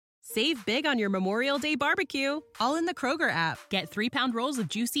Save big on your Memorial Day barbecue, all in the Kroger app. Get 3-pound rolls of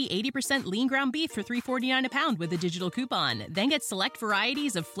juicy 80% lean ground beef for $3.49 a pound with a digital coupon. Then get select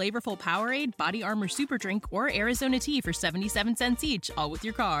varieties of flavorful Powerade, Body Armor Super Drink, or Arizona tea for 77 cents each, all with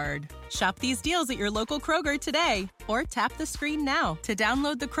your card. Shop these deals at your local Kroger today, or tap the screen now to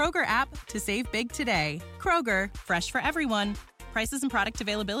download the Kroger app to save big today. Kroger, fresh for everyone. Prices and product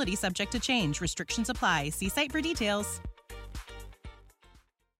availability subject to change. Restrictions apply. See site for details.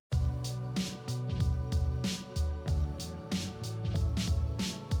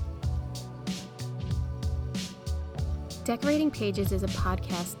 Decorating Pages is a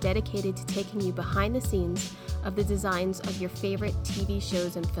podcast dedicated to taking you behind the scenes of the designs of your favorite TV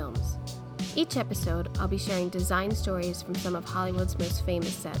shows and films. Each episode, I'll be sharing design stories from some of Hollywood's most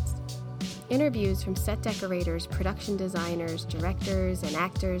famous sets. Interviews from set decorators, production designers, directors, and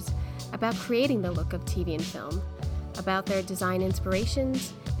actors about creating the look of TV and film, about their design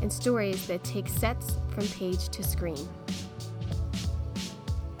inspirations, and stories that take sets from page to screen.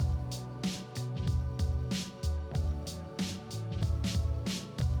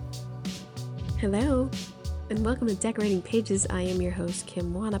 Hello, and welcome to Decorating Pages. I am your host,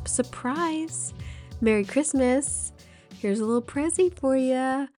 Kim Wanup. Surprise! Merry Christmas! Here's a little present for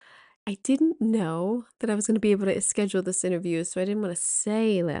you. I didn't know that I was going to be able to schedule this interview, so I didn't want to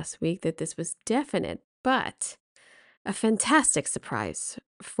say last week that this was definite, but a fantastic surprise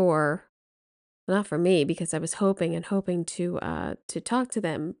not for me, because I was hoping to talk to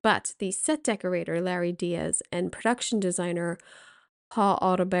them, but the set decorator, Larry Diaz, and production designer, Paul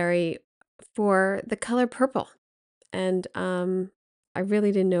Austerberry, for The Color Purple. And I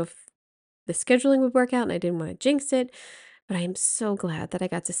really didn't know if the scheduling would work out, and I didn't want to jinx it, but I am so glad that I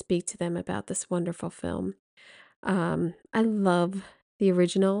got to speak to them about this wonderful film. I love the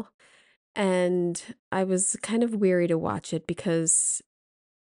original, and I was kind of weary to watch it because,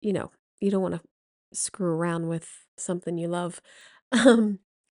 you don't want to screw around with something you love. Um,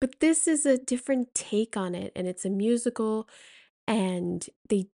 but this is a different take on it, and it's a musical, and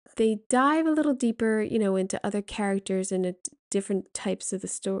they dive a little deeper, into other characters and different types of the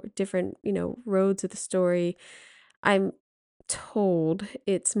story, different, roads of the story. I'm told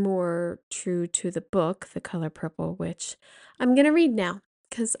it's more true to the book, The Color Purple, which I'm gonna read now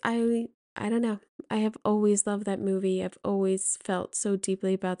because I don't know. I have always loved that movie. I've always felt so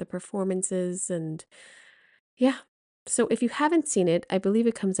deeply about the performances, and yeah. So if you haven't seen it, I believe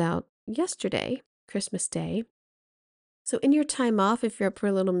it comes out yesterday, Christmas Day. So in your time off, if you're up for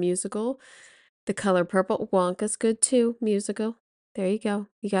a little musical, The Color Purple, Wonka's good too, musical. There you go.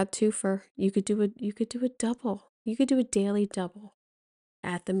 You got you could do a double. You could do a daily double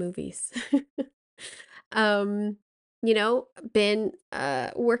at the movies. um, been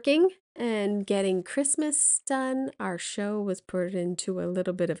working and getting Christmas done. Our show was put into a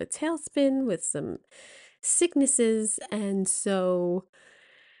little bit of a tailspin with some sicknesses, and so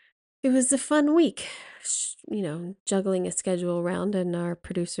it was a fun week, juggling a schedule around, and our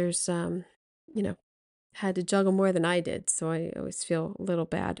producers, had to juggle more than I did, so I always feel a little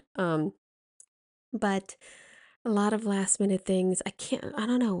bad. But a lot of last minute things. I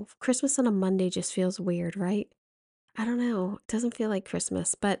don't know. Christmas on a Monday just feels weird, right? I don't know. It doesn't feel like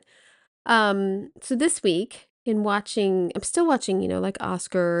Christmas, but so this week I'm still watching, like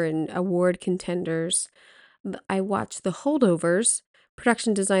Oscar and award contenders. I watched The Holdovers,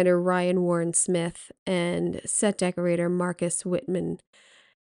 production designer Ryan Warren Smith and set decorator Marcus Whitman.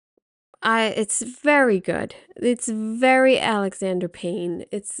 It's very good. It's very Alexander Payne.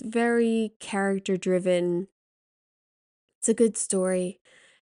 It's very character driven. It's a good story,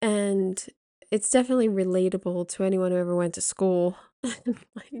 and it's definitely relatable to anyone who ever went to school.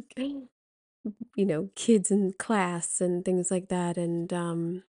 Like, kids in class and things like that.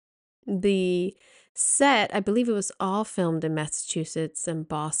 And the set, I believe it was all filmed in Massachusetts and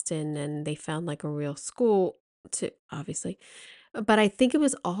Boston, and they found like a real school to obviously, but I think it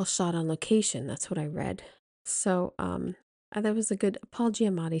was all shot on location. That's what I read. So that was a good Paul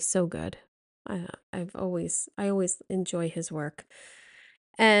Giamatti's so good. I always enjoy his work.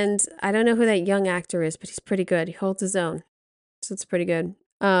 And I don't know who that young actor is, but he's pretty good. He holds his own. So it's pretty good.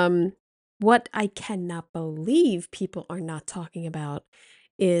 What I cannot believe people are not talking about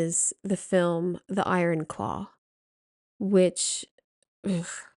is the film The Iron Claw, which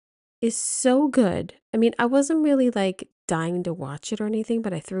is so good. I mean, I wasn't really like dying to watch it or anything,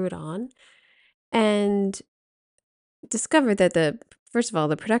 but I threw it on and discovered that first of all,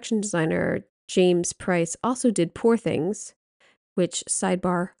 the production designer, James Price, also did Poor Things, which,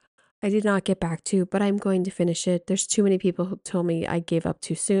 sidebar, I did not get back to, but I'm going to finish it. There's too many people who told me I gave up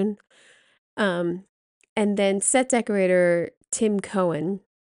too soon. And then set decorator Tim Cohen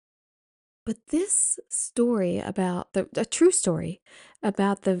But this story about a true story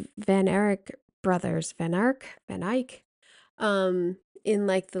about the Van Eyck brothers, Van Eyck, um, in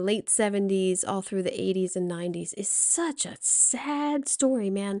like the late 70s, all through the 80s and 90s is such a sad story,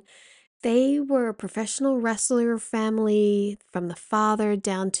 man. They were a professional wrestler family from the father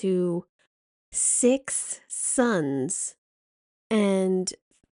down to 6 sons. And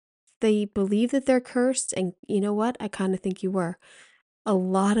they believe that they're cursed. And you know what? I kind of think you were. A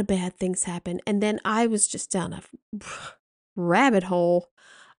lot of bad things happen. And then I was just down a rabbit hole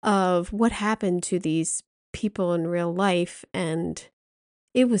of what happened to these people in real life. And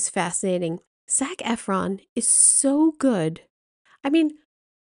it was fascinating. Zac Efron is so good. I mean,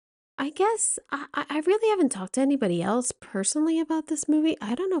 I guess I really haven't talked to anybody else personally about this movie.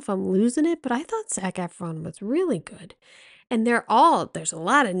 I don't know if I'm losing it, but I thought Zac Efron was really good. And there's a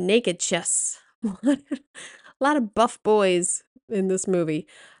lot of naked chests, a lot of buff boys in this movie.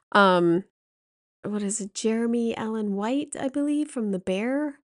 What is it? Jeremy Allen White, I believe, from The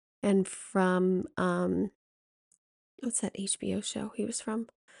Bear, and from what's that HBO show he was from?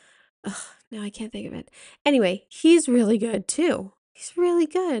 Ugh, now I can't think of it. Anyway, he's really good too. He's really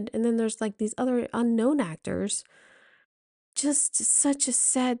good. And then there's like these other unknown actors. Just such a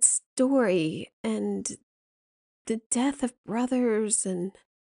sad story, and the death of brothers and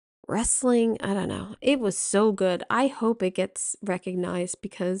wrestling. I don't know. It was so good. I hope it gets recognized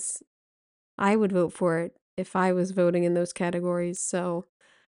because I would vote for it if I was voting in those categories. So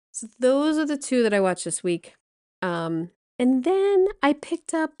those are the two that I watched this week. And then I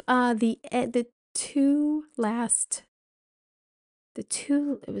picked up the two last the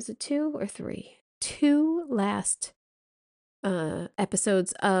two it was a two or three two last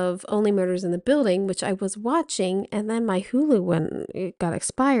episodes of Only Murders in the Building, which I was watching, and then my Hulu when it got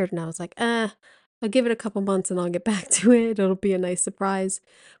expired, and I was like, I'll give it a couple months and I'll get back to it. It'll be a nice surprise.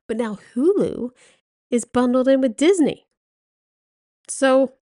 But now Hulu is bundled in with Disney.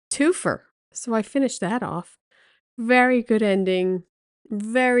 So, twofer. So I finished that off. Very good ending.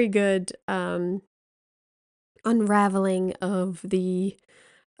 Very good unraveling of the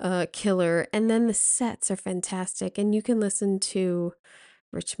killer. And then the sets are fantastic. And you can listen to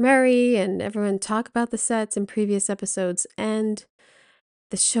Rich Murray and everyone talk about the sets in previous episodes. And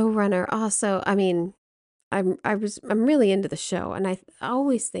the showrunner also, I mean, I'm really into the show, and I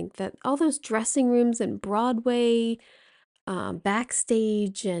always think that all those dressing rooms and Broadway,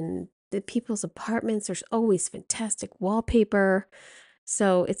 backstage, and the people's apartments, there's always fantastic wallpaper.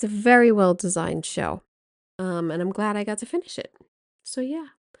 So it's a very well designed show, and I'm glad I got to finish it. So yeah,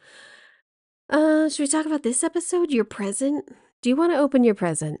 should we talk about this episode? Your present? Do you want to open your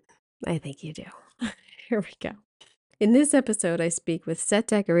present? I think you do. Here we go. In this episode, I speak with set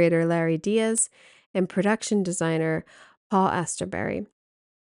decorator Larry Diaz and production designer Paul Austerberry.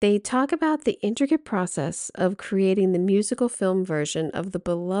 They talk about the intricate process of creating the musical film version of the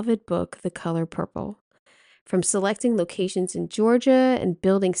beloved book, The Color Purple. From selecting locations in Georgia and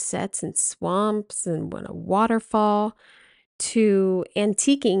building sets in swamps and a waterfall, to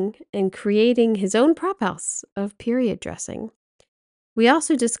antiquing and creating his own prop house of period dressing. We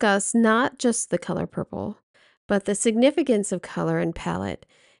also discuss not just the color purple, but the significance of color and palette,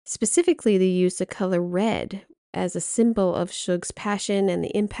 specifically the use of color red as a symbol of Shug's passion and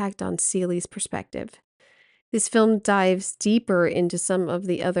the impact on Ceely's perspective. This film dives deeper into some of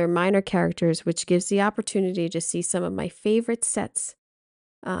the other minor characters, which gives the opportunity to see some of my favorite sets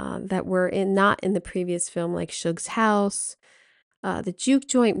that were not in the previous film, like Shug's house. The juke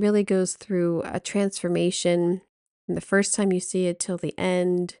joint really goes through a transformation from the first time you see it till the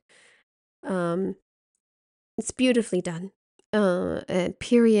end. It's beautifully done.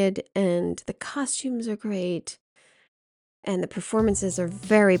 Period, and the costumes are great, and the performances are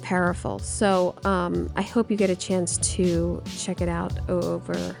very powerful. So I hope you get a chance to check it out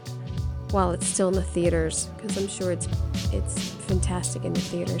over while it's still in the theaters, because I'm sure it's fantastic in the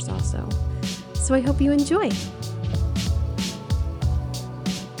theaters also. So I hope you enjoy.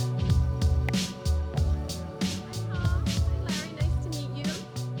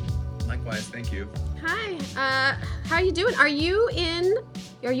 Thank you. Hi. How are you doing? Are you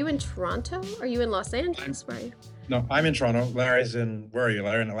in Toronto? Are you in Los Angeles? Where are you? No, I'm in Toronto. Larry's in, where are you,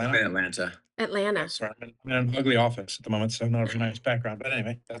 Larry? In Atlanta? I'm in Atlanta. Atlanta. Yeah, sorry, I'm in an ugly office at the moment, so not a very nice background. But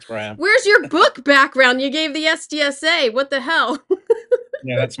anyway, that's where I am. Where's your book background? You gave the SDSA. What the hell?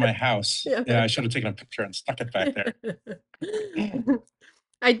 Yeah, that's my house. Yeah. Yeah, I should have taken a picture and stuck it back there.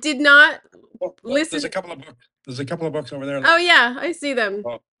 I did not listen. There's a couple of books over there. Oh yeah, I see them.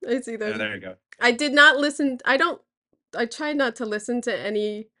 Oh, I see them. yeah, there you go. I did not listen. I try not to listen to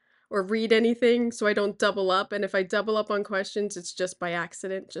any or read anything so I don't double up. And if I double up on questions, it's just by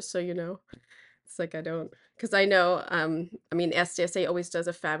accident, just so you know. It's like I don't, because I know, I mean, SDSA always does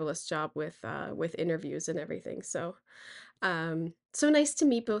a fabulous job with interviews and everything. So, so nice to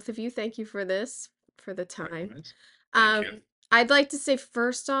meet both of you. Thank you for this, for the time. Likewise. Thank you. I'd like to say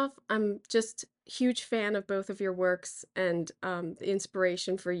first off, I'm just huge fan of both of your works, and the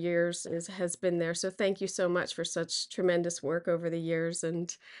inspiration for years has been there. So thank you so much for such tremendous work over the years,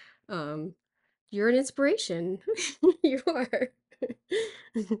 and um, you're an inspiration. You are.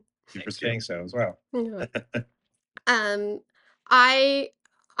 Thank you for saying so as well. Yeah. Um, I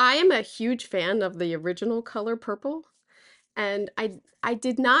I am a huge fan of the original Color Purple, and I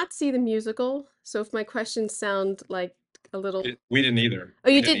did not see the musical. So if my questions sound like a little, We didn't either. oh,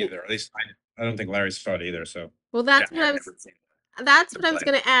 you We didn't didn't. either. At least I don't think Larry saw it either. So Well, Yeah, that's what I I've was. never seen That's the what I was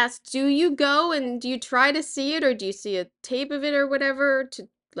play. gonna ask. Do you go and do you try to see it, or do you see a tape of it or whatever to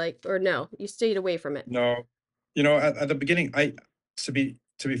like, or no, you stayed away from it? no, at the beginning, to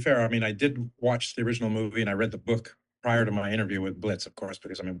be fair, I mean, I did watch the original movie and I read the book prior to my interview with Blitz, of course,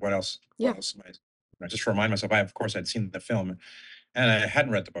 because I mean, what else? Yeah. What else am I just to remind myself, of course, I'd seen the film and I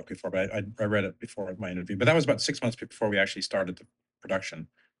hadn't read the book before, but I read it before my interview. But that was about 6 months before we actually started the production,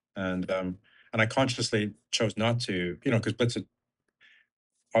 and I consciously chose not to, because Blitz had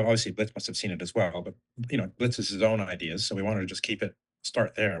obviously Blitz must have seen it as well, but Blitz is his own ideas, so we wanted to just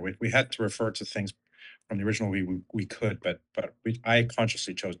start there. We had to refer to things from the original we could, but I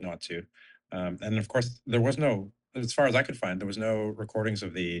consciously chose not to. And of course, there was no, as far as I could find, there was no recordings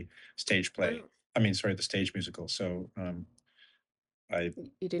of the stage play. Oh, I mean, sorry, the stage musical. So I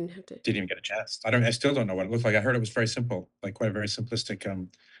you didn't have to. didn't even get a chance. I still don't know what it looked like. I heard it was very simple, like quite a very simplistic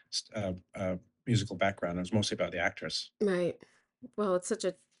musical background. It was mostly about the actress. Right. Well, it's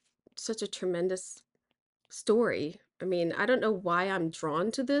such a tremendous story. I mean, I don't know why I'm drawn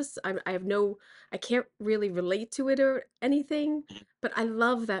to this. I have no, I can't really relate to it or anything, but I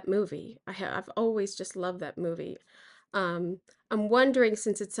love that movie. I've always just loved that movie. Um, I'm wondering,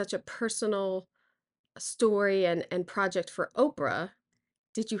 since it's such a personal story and project for Oprah,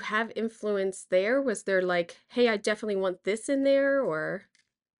 did you have influence there? Was there like, hey, I definitely want this in there, or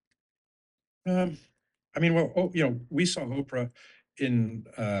Um, I mean, well, we saw Oprah in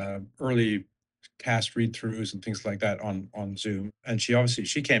early cast read-throughs and things like that on Zoom, and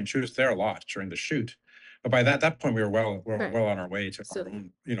she came. She was there a lot during the shoot, but by that point we were right? well on our way to our So,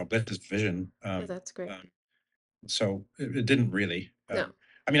 own, Blitz's vision. yeah, that's great. So it didn't really. No,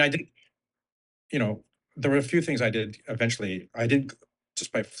 I mean, I did. You know, there were a few things I did eventually. I did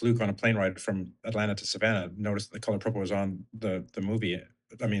just by fluke on a plane ride from Atlanta to Savannah, noticed The Color Purple was on the movie.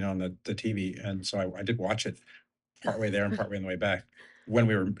 I mean, on the TV, and so I did watch it partway there and partway on the way back when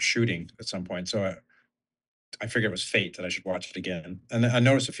we were shooting at some point. So I figured it was fate that I should watch it again. And then I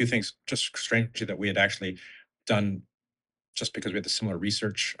noticed a few things just strangely that we had actually done just because we had the similar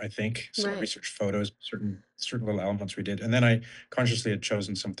research, I think, similar right. research photos, certain little elements we did. And then I consciously had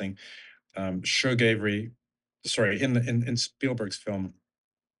chosen something. Shug Avery, sorry, in Spielberg's film,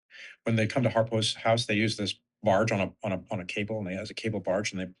 when they come to Harpo's house, they use this barge on a cable, and they has a cable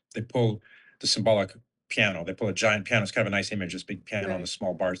barge, and they pull the symbolic piano. They pull a giant piano. It's kind of a nice image, this big piano on the Right.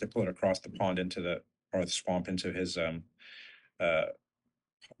 small barge. They pull it across the pond or the swamp into his uh,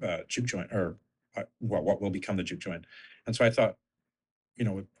 juke joint, or what will become the juke joint. And so I thought,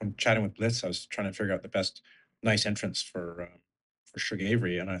 when chatting with Blitz, I was trying to figure out the best nice entrance for Sugar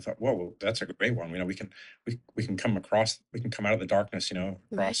Avery, and I thought, whoa, well, that's a great one. We can we can come out of the darkness, Right.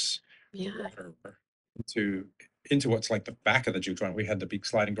 across the Yeah. water into into what's like the back of the juke joint. We had the big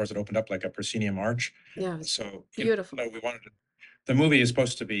sliding doors that opened up like a proscenium arch. Yeah. It's So beautiful. we wanted the movie is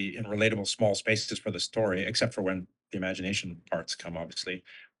supposed to be in relatable small spaces for the story, except for when the imagination parts come, obviously.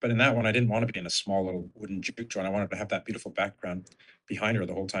 But in that one, I didn't want to be in a small little wooden juke joint. I wanted to have that beautiful background behind her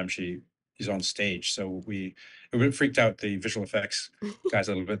the whole time she's on stage. So it would freaked out the visual effects guys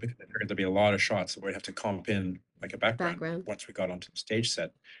a little bit because they figured there'd be a lot of shots that we'd have to comp in like a background Background. once we got onto the stage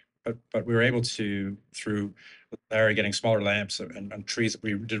set. But we were able to, through Larry getting smaller lamps and trees,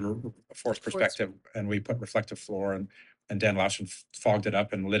 we did a forced perspective, and we put reflective floor, and Dan Lausson fogged it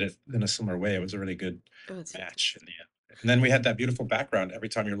up and lit it in a similar way. It was a really good Oh, it's match in the end. And then we had that beautiful background every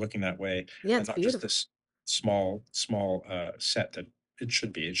time you're looking that way, yeah, and it's not just beautiful. this small set that it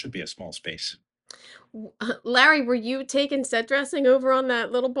should be. It should be a small space. Larry, were you taking set dressing over on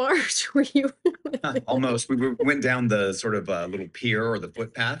that little barge? Were you? Almost. Went down the sort of little pier or the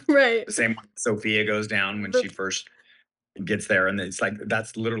footpath, Right. the same one Sophia goes down when The she first gets there, and it's like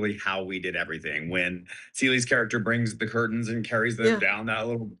that's literally how we did everything. When Celi's character brings the curtains and carries them Yeah. down that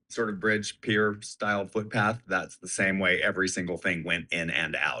little sort of bridge pier style footpath, that's the same way every single thing went in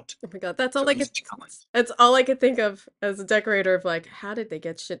and out. Oh my God, that's So all it I was could. a challenge. That's all I could think of as a decorator of like, how did they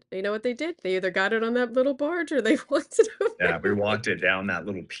get shit? You know what they did? They either got it on that little barge or they walked it Yeah, we over. walked it down that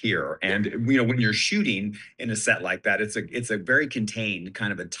little pier, and when you're shooting in a set like that, it's a very contained,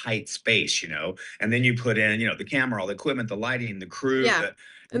 kind of a tight space, and then you put in, the camera, all the equipment, the lighting, the crew, Yeah. the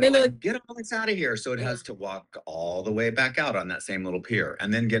And then they're like, get all this out of here. So it yeah. has to walk all the way back out on that same little pier,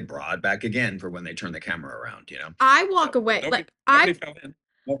 and then get brought back again for when they turn the camera around. I walk away. Nobody, Like nobody fell in.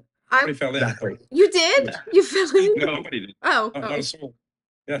 I, Nobody fell in. Exactly. you did? Yeah. You fell in? Nobody did. Oh, Not a soul.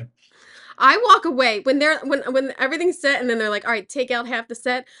 Yeah. I walk away when everything's set and then they're like, all right, take out half the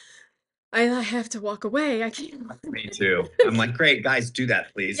set. I have to walk away. I can't. Me too. I'm like, great, guys, do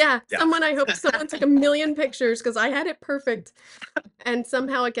that, please. Yeah, I hope someone took a million pictures because I had it perfect. And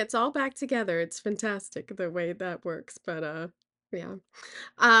somehow it gets all back together. It's fantastic the way that works. But yeah.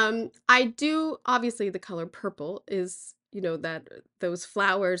 I do obviously the color purple is, that those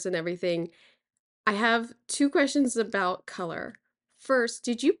flowers and everything. I have two questions about color. First,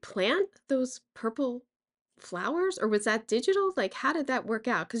 did you plant those purple flowers or was that digital? Like how did that work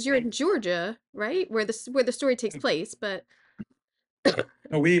out? Because you're in Georgia, right? Where the story takes place, but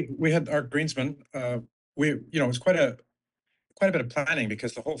No, we had our greensman. It was quite a bit of planning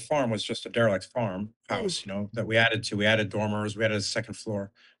because the whole farm was just a derelict farmhouse, that we added to. We added dormers, we added a second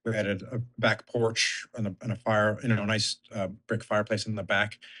floor, we added a back porch and a fire, a nice brick fireplace in the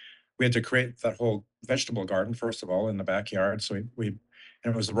back. We had to create that whole vegetable garden, first of all, in the backyard. So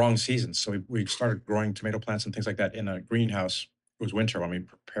and it was the wrong season. So we started growing tomato plants and things like that in a greenhouse. It was winter when we were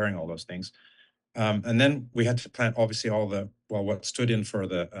preparing all those things. And then we had to plant obviously what stood in for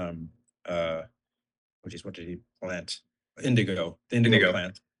the what did he plant? The indigo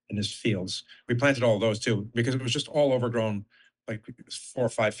plant in his fields. We planted all those too because it was just all overgrown, like 4 or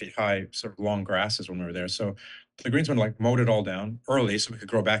 5 feet high, sort of long grasses when we were there. So the greensman like mowed it all down early so we could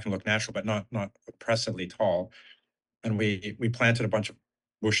grow back and look natural, but not oppressively tall. And we planted a bunch of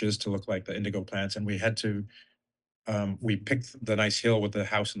bushes to look like the indigo plants, and we had to we picked the nice hill with the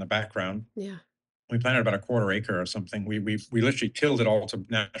house in the background. yeah. We planted about a quarter acre or something. We literally tilled it all to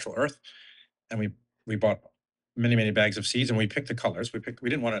natural earth, and we bought many bags of seeds, and we picked the colors. We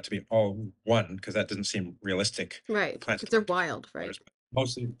didn't want it to be all one because that doesn't seem realistic. Right. Plants Because they're wild, right? colors, but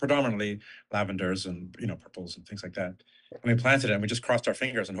mostly predominantly lavenders and purples and things like that. And we planted it, and we just crossed our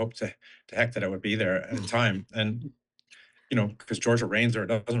fingers and hoped to heck that it would be there in time. And because Georgia rains or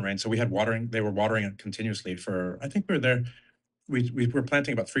it doesn't rain, so we had watering. They were watering it continuously for. I think we were there. We were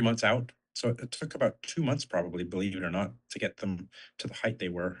planting about 3 months out, so it took about 2 months, probably, believe it or not, to get them to the height they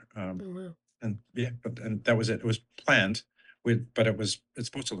were. Oh, wow. And yeah, and that was it. It was planned but it's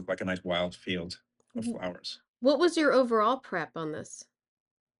supposed to look like a nice wild field of flowers. What was your overall prep on this?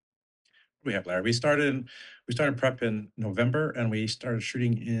 We have Larry. We started prep in November and we started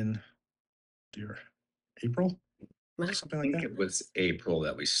shooting in April, Wow. something I like think that. it was April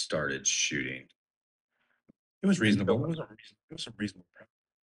that we started shooting. It was reasonable. It was a reasonable prep.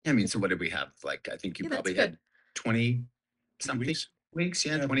 I mean, so what did we have? Like, I think you Yeah, that's probably good. had 20 something Weeks. weeks.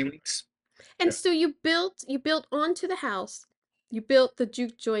 Yeah, Yeah. 20 weeks. And Yeah. so you built onto the house. You built the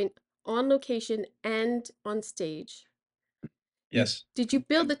juke joint on location and on stage. Yes. Did you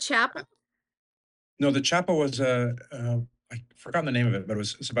build the chapel? No, the chapel was I forgot the name of it, but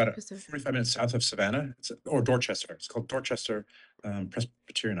it's about Presbyterian. 45 minutes south of Savannah. Or Dorchester. It's called Dorchester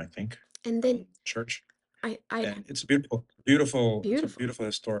Presbyterian, I think, And then church. I And it's a beautiful Beautiful.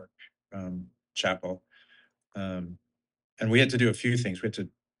 historic chapel. And we had to do a few things. We had to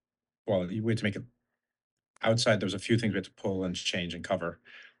make it outside. There was a few things we had to pull and change and cover,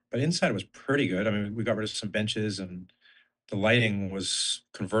 but inside it was pretty good. I mean, we got rid of some benches, and the lighting was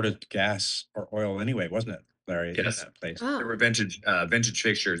converted to gas or oil anyway, wasn't it, Larry? In Yes. that place. There were oh, vintage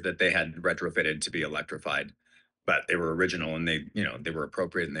fixtures that they had retrofitted to be electrified, but they were original, and they were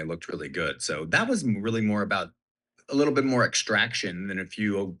appropriate, and they looked really good. So that was really more about a little bit more extraction than a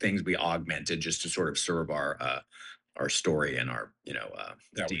few things we augmented just to sort of serve our story and our Yeah,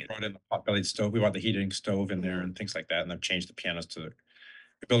 we DNA. brought in the pot-bellied stove. We brought the heating stove in there and things like that, and then changed the pianos to.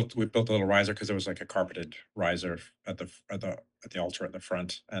 We built a little riser because there was like a carpeted riser at the altar at the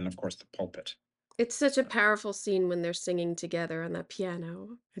front, and of course the pulpit. it's such a powerful scene when they're singing together on that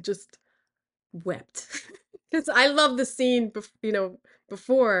piano. I just wept because I love the scene,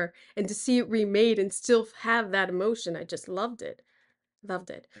 before, and to see it remade and still have that emotion. I just loved it.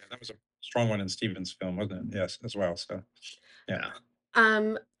 Loved it. Yeah, that was a strong one in Steven's film, wasn't it? Yes, as well. So yeah.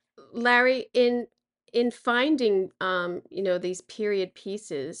 Um, Larry, in finding these period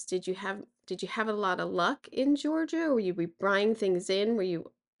pieces, did you have a lot of luck in Georgia? Or were you buying things in? Were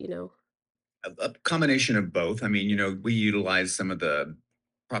you, you know, A combination of both. I mean, we utilize some of the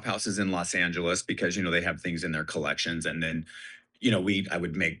prop houses in Los Angeles because they have things in their collections, and then I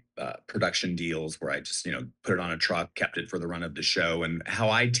would make production deals where I just put it on a truck, kept it for the run of the show. And how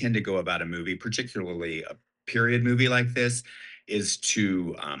I tend to go about a movie, particularly a period movie like this, is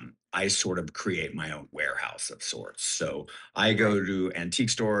to I sort of create my own warehouse of sorts. So I right, go to antique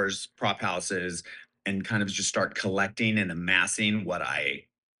stores, prop houses, and kind of just start collecting and amassing what I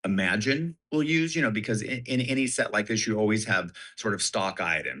imagine we'll use, because in any set like this, you always have sort of stock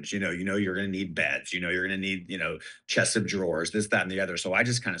items. You're going to need beds. You're going to need, chests of drawers, this, that, and the other. So I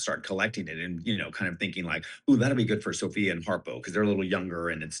just kind of start collecting it and, kind of thinking like, ooh, that'll be good for Sophia and Harpo because they're a little younger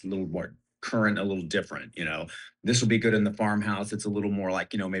and it's a little more current, a little different. This will be good in the farmhouse. It's a little more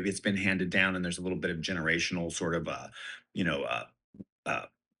like, maybe it's been handed down and there's a little bit of generational sort of, you know, uh, uh,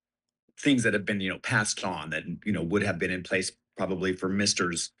 things that have been, passed on that, would have been in place probably for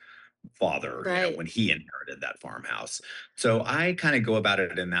Mister's father, right. when he inherited that farmhouse. So I kind of go about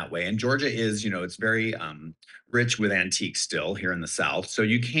it in that way. And Georgia is, it's very rich with antiques still here in the South. So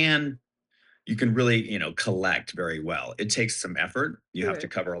you can really, collect very well. It takes some effort. You have to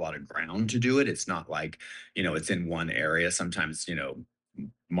Right. cover a lot of ground to do it. It's not like, it's in one area. Sometimes,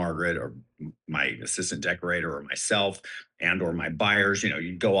 Margaret or my assistant decorator or myself and or my buyers,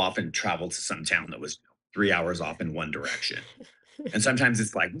 you'd go off and travel to some town that was 3 hours off in one direction. And sometimes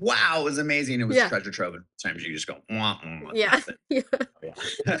it's like, wow, it was amazing. It was Yeah. treasure trove. And sometimes you just go, wah, Yeah. nothing. Yeah. Oh, yeah.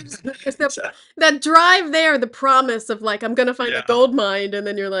 There's the So, that drive there, the promise of like, I'm gonna find a yeah. gold mine, and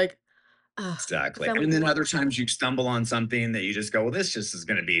then you're like, oh, I Exactly. found like And then one other more times house. you stumble on something that you just go, well, this just is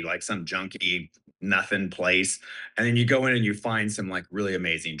going to be like some junky nothing place. And then you go in and you find some like really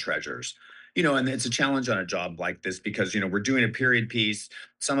amazing treasures. And it's a challenge on a job like this because, we're doing a period piece.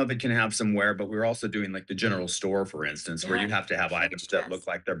 Some of it can have some wear, but we're also doing like the general store, for instance, where Yeah. you have to have Huge items that dress. look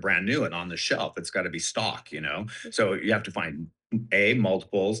like they're brand new and on the shelf. It's got to be stock. So you have to find A,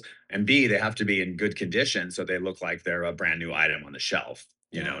 multiples, and B, they have to be in good condition so they look like they're a brand new item on the shelf,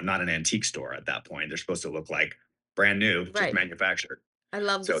 Yeah. not an antique store at that point. They're supposed to look like brand new, just Right. manufactured. I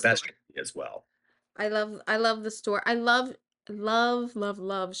love the So that's store. tricky as well. I love the store. I love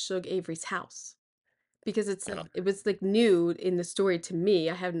Shug Avery's house because Uh, it was like new in the story to me.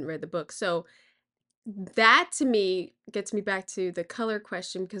 I haven't read the book. So that to me gets me back to the color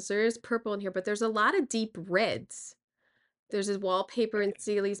question because there is purple in here, but there's a lot of deep reds. There's his wallpaper in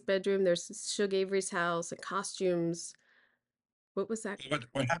Celie's bedroom. There's Shug Avery's house and costumes. What was that?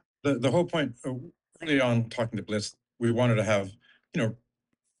 What happened, the whole point, early on talking to Bliss, we wanted to have, you know,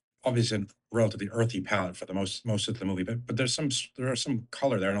 obviously a relatively earthy palette for the most of the movie, but there are some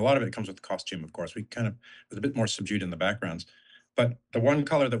color there, and a lot of it comes with costume, of course. We kind of was a bit more subdued in the backgrounds. But the one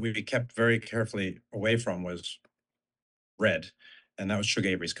color that we kept very carefully away from was red, and that was Sugar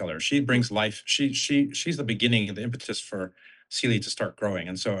Avery's color. She Mm, brings life. She's the beginning, the impetus for Celie to start growing,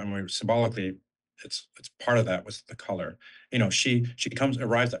 and so and we symbolically, it's part of that was the color. She comes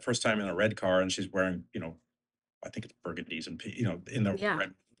arrives that first time in a red car, and she's wearing I think it's burgundies and in the yeah.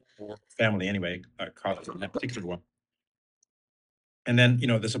 red family anyway, costume that particular one. And then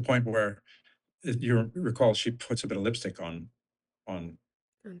there's a point where you recall she puts a bit of lipstick on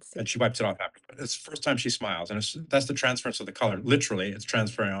Let's and see. she wipes it off after. But it's the first time she smiles, and that's the transference of the color. Literally, it's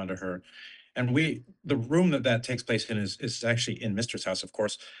transferring onto her. And the room that takes place in is actually in Mister's house, of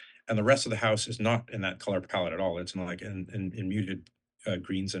course, and the rest of the house is not in that color palette at all. It's in like in muted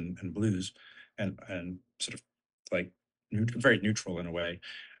greens and blues, and sort of like very neutral in a way.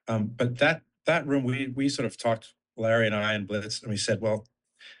 But that room, we sort of talked, Larry and I and Blitz, and we said, well,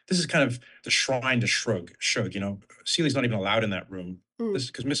 this is kind of the shrine to Shug. Celia's not even allowed in that room. Mm, This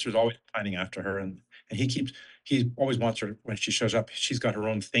because Mister's always pining after her, and he always wants her when she shows up. She's got her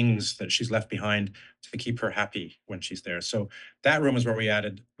own things that she's left behind to keep her happy when she's there. So that room is where we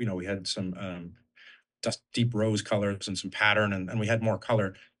added. We had some dust deep rose colors and some pattern, and we had more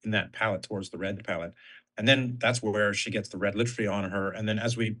color in that palette towards the red palette. And then that's where she gets the red literally on her. And then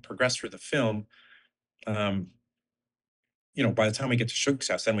as we progress through the film, um, by the time we get to Shug's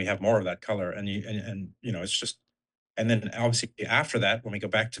house, then we have more of that color, and it's just. And then obviously after that, when we go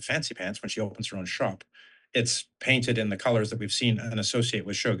back to Fancy Pants, when she opens her own shop, it's painted in the colors that we've seen and associate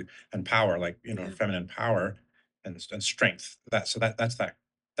with Shug and power, like yeah. feminine power and strength. That's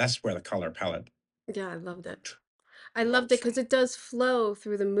where the color palette Yeah, I loved it. worked I well loved it from. because it does flow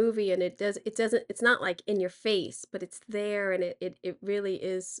through the movie and it's not like in your face, but it's there and it really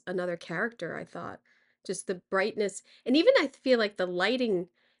is another character, I thought. Just the brightness. And even I feel like the lighting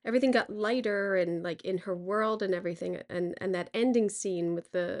everything got lighter and like in her world and everything, and that ending scene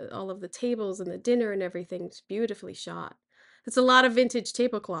with the all of the tables and the dinner and everything is beautifully shot. It's a lot of vintage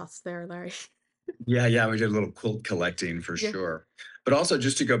tablecloths there, Larry. Yeah, yeah, we did a little quilt collecting for Yeah. sure. But also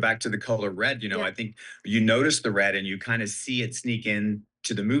just to go back to the color red, Yeah. I think you notice the red and you kind of see it sneak in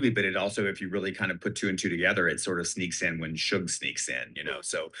to the movie, but it also, if you really kind of put two and two together, it sort of sneaks in when Shug sneaks in. Mm.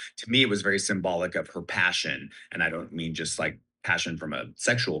 So to me, it was very symbolic of her passion. And I don't mean just like passion from a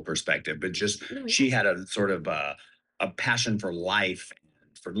sexual perspective, but just No, yeah. she had a sort of a passion for life,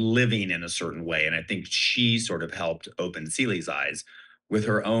 for living in a certain way. And I think she sort of helped open Celi's eyes with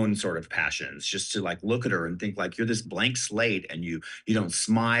her own sort of passions, just to like look at her and think like you're this blank slate and you don't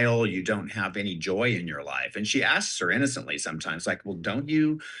smile, you don't have any joy in your life. And she asks her innocently sometimes like, well, don't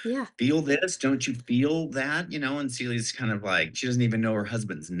you Yeah. feel this, don't you feel that. And Celia's kind of like, she doesn't even know her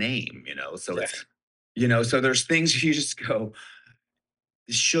husband's name. So Yeah. it's so there's things you just go,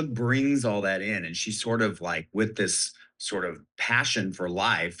 Shug brings all that in, and she's sort of like with this sort of passion for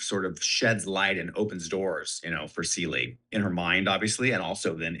life, sort of sheds light and opens doors, for Seeley in her mind, obviously, and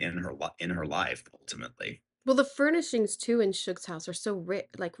also then in her life ultimately. Well, the furnishings too in Shug's house are so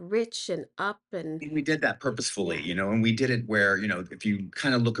rich and up and And we did that purposefully, yeah. and we did it where, if you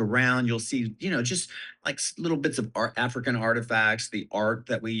kind of look around, you'll see, just like little bits of art, African artifacts, the art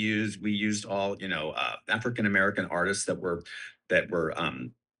that we used all, African American artists that were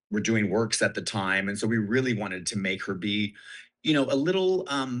doing works at the time. And so we really wanted to make her be, a little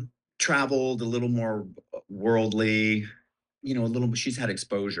traveled, a little more worldly, a little, she's had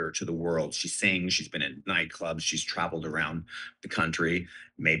exposure to the world. She sings, she's been in nightclubs, she's traveled around the country,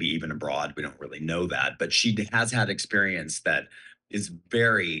 maybe even abroad. We don't really know that, but she has had experience that is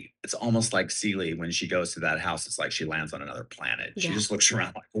it's almost like Celie when she goes to that house. It's like she lands on another planet. She Yeah. just looks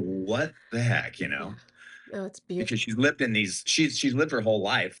around like, what the heck, Yeah. Oh, it's because beautiful. she's lived in she's lived her whole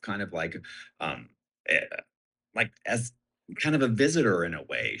life kind of um, eh, like as kind of a visitor in a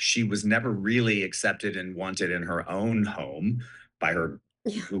way. She was never really accepted and wanted in her own home by her,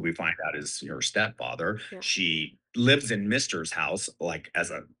 Yeah. who we find out is her stepfather. Yeah. She lives in Mister's house like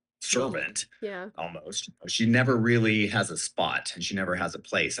as a Yeah. servant Yeah. almost. She never really has a spot and she never has a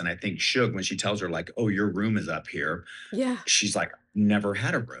place. And I think Shug, when she tells her like, "Oh, your room is up here," Yeah. she's like, "Never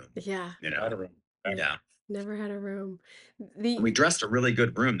had a room," Yeah. you Out know? of room. Yeah. Yeah. Yeah. Never had a room. And we The dressed a really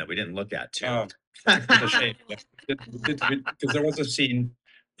good room that we didn't look at too. It's a shame. Yeah. Because there was a scene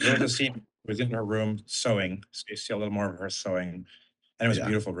within her room sewing. So you see a little more of her sewing, and it was a Yeah.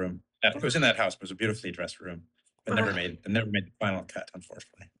 beautiful room. Yeah, it was in that house. It was a beautifully dressed room, but never Ugh, made it never made the final cut,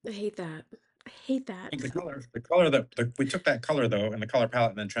 unfortunately. I hate that. I hate I think that. the color we took that color though, and the color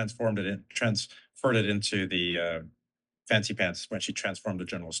palette, and then transferred it into the fancy pants when she transformed the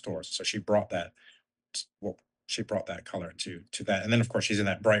general store. So well, she brought that color to that, and then of course she's in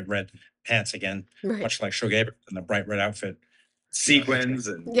that bright red pants again, Right. much like Shug in the bright red outfit. That's great. Sequins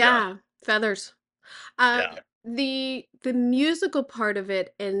and yeah. Yeah. Feathers. Uh, Yeah. the musical part of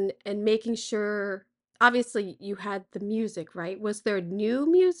it and making sure obviously you had the music, right? Was there new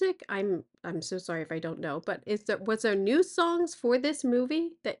music? I'm so sorry if I don't know, but was there new songs for this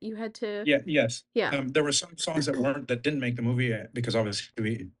movie that you had to Yeah, yes. yeah. There were some songs that didn't make the movie because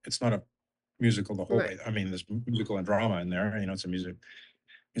obviously it's not a musical the whole Right. way. I mean, there's musical and drama in there. It's a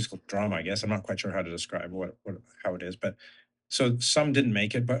musical drama, I guess. I'm not quite sure how to describe what how it is, but so some didn't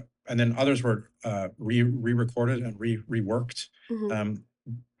make it, but and then others were re-recorded and reworked. Mhm. Um,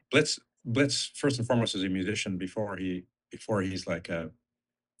 Blitz first and foremost is a musician before he's like a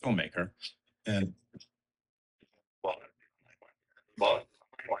filmmaker, and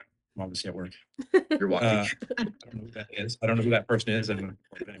I'm obviously at work. You're walking. I don't know who that is. I don't know who that person is, and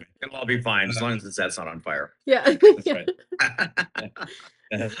but anyway, It'll all be fine as uh, long as the set's not on fire. Yeah. that's right.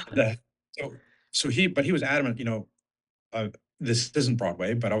 Yeah. And, so he was adamant, uh, this isn't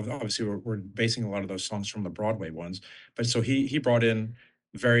Broadway, but obviously we're basing a lot of those songs from the Broadway ones. But so he brought in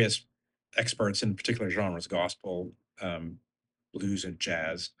various experts in particular genres, gospel, um, blues, and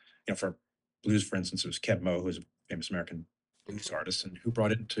jazz. For blues, for instance, it was Keb Mo, who's a famous American blues artist, and who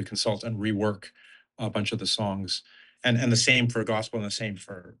brought in to consult and rework a bunch of the songs, and the same for gospel, and the same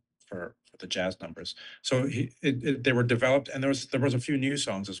for the jazz numbers. So they were developed, and there was a few new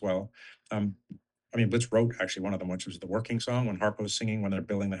songs as well. Um, I mean, Blitz wrote actually one of them, which was the working song when Harpo's singing when they're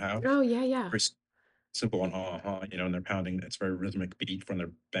building the house. Oh, yeah, yeah. Very simple one, and they're pounding. It's very rhythmic beat when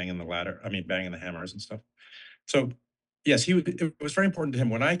they're banging the ladder. I mean, banging the hammers and stuff. So, yes, it was very important to him.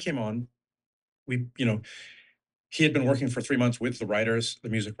 When I came on, he had been working for 3 months with the writers, the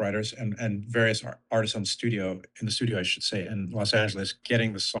music writers, and various artists in the studio, I should say, in Los Angeles,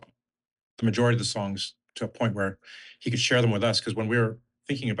 getting the majority of the songs to a point where he could share them with us. Because when we were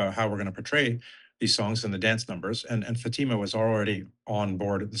thinking about how we're going to portray these songs and the dance numbers. And Fatima was already on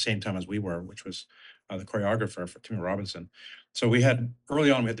board at the same time as we were, which was the choreographer, Fatima Robinson. So we had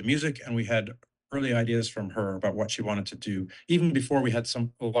early on, we had the music, and we had early ideas from her about what she wanted to do. Even before we had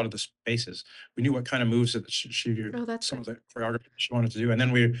a lot of the spaces, we knew what kind of moves that Oh, that's some of great. the choreography she wanted to do, and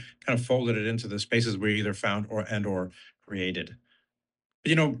then we kind of folded it into the spaces we either found or created.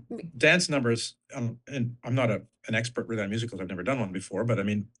 You know, Me- dance numbers, and I'm not an expert really on musicals. I've never done one before, but I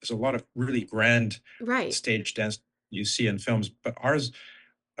mean, there's a lot of really grand Right. stage dance you see in films. But ours,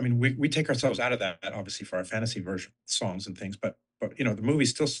 I mean, we take ourselves out of that, obviously, for our fantasy version songs and things. But you know, the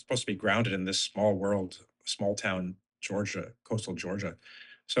movie's still supposed to be grounded in this small world, small town Georgia, coastal Georgia.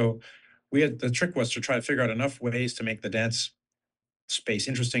 So the trick was to try to figure out enough ways to make the dance space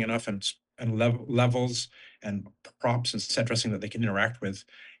interesting enough, and levels and props and set dressing that they can interact with,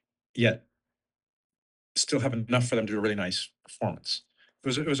 yet still have enough for them to do a really nice performance. It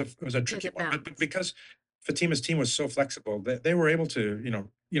was a There's tricky a one, but balance. because Fatima's team was so flexible, they were able to,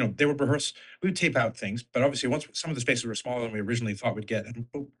 they would rehearse. We would tape out things, but obviously once some of the spaces were smaller than we originally thought we'd get,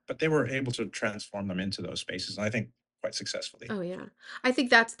 but they were able to transform them into those spaces, and I think quite successfully. Oh yeah. I think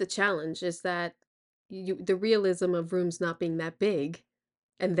that's the challenge is that the realism of rooms not being that big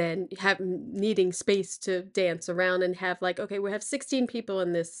and then needing space to dance around and have like, okay, we have 16 people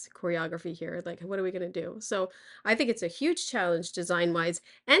in this choreography here. Like, what are we going to do? So I think it's a huge challenge design wise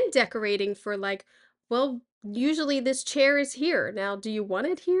and decorating for like, well, usually this chair is here. Now, do you want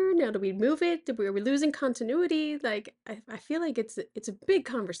it here? Now, do we move it? Are we losing continuity? Like, I feel like it's a big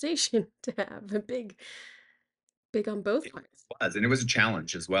conversation to have, a big on both parts. Was, and it was a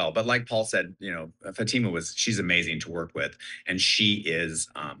challenge as well. But like Paul said, Fatima she's amazing to work with, and she is,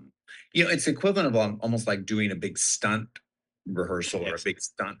 it's equivalent of almost like doing a big stunt rehearsal or a big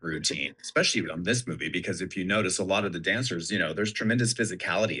stunt routine, especially on this movie, because if you notice, a lot of the dancers, there's tremendous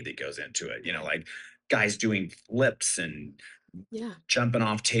physicality that goes into it. Like guys doing flips and Yeah. jumping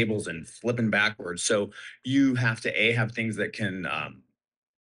off tables and flipping backwards. So you have to have things that can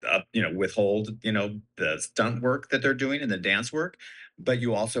withhold, the stunt work that they're doing and the dance work. But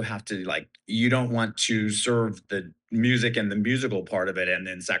you also have to you don't want to serve the music and the musical part of it and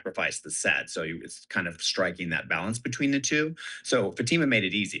then sacrifice the set. So it's kind of striking that balance between the two. So Fatima made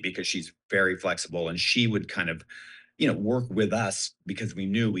it easy because she's very flexible and she would kind of work with us because we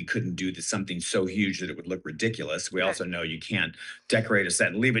knew we couldn't do something so huge that it would look ridiculous. We Right. also know you can't decorate a set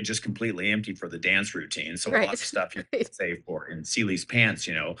and leave it just completely empty for the dance routine. So a lot of Right. stuff you Right. say for in Celie's pants,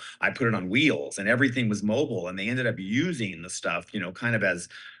 I put it on wheels and everything was mobile, and they ended up using the stuff, kind of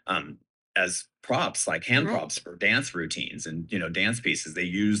as props, like hand Right. props for dance routines and dance pieces. They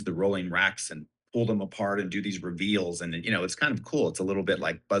use the rolling racks and pull them apart and do these reveals, and it's kind of cool. It's a little bit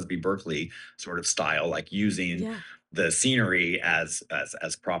like Busby Berkeley sort of style, like using Yeah. the scenery as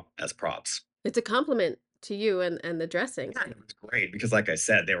props. It's a compliment to you and the dressing. Yeah, it was great because, like I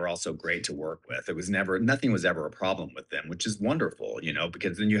said, they were also great to work with. Nothing was ever a problem with them, which is wonderful,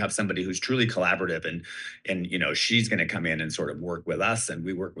 because then you have somebody who's truly collaborative, and she's going to come in and sort of work with us, and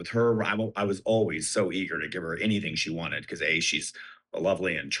we work with her. I was always so eager to give her anything she wanted because she's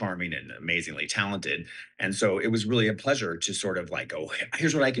lovely and charming and amazingly talented, and so it was really a pleasure to sort of like, oh,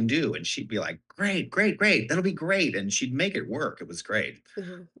 here's what I can do, and she'd be like, great, great, great, that'll be great, and she'd make it work. It was great.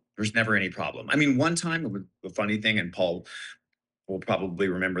 Mhm. There's never any problem. I mean, one time, it was a funny thing, and Paul will probably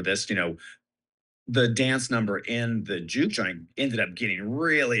remember this, the dance number in the juke joint ended up getting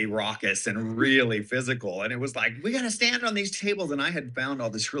really raucous and really physical. And it was like, we got to stand on these tables. And I had found all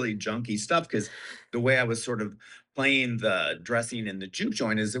this really junky stuff because the way I was sort of playing the dressing in the juke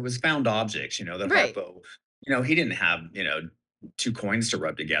joint is it was found objects, that Right. Harpo, he didn't have, two coins to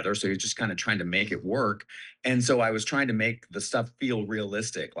rub together. So he was just kind of trying to make it work. And so I was trying to make the stuff feel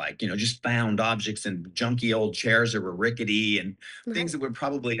realistic, like, just found objects and junky old chairs that were rickety and things Right. that would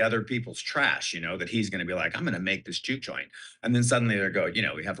probably other people's trash, that he's going to be like, I'm going to make this juke joint. And then suddenly they go,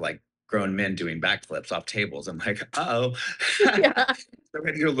 we have like grown men doing backflips off tables. I'm like, uh-oh. Yeah. So we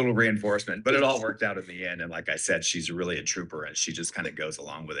had to do a little reinforcement, but it all worked out in the end. And like I said, she's really a trooper and she just kind of goes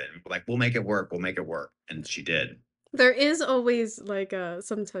along with it. And we're like, we'll make it work. We'll make it work. And she did. There is always like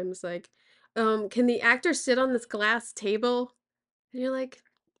sometimes like can the actor sit on this glass table? And you're like,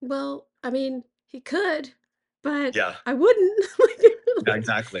 well, I mean, he could, but Yeah. I wouldn't. Yeah,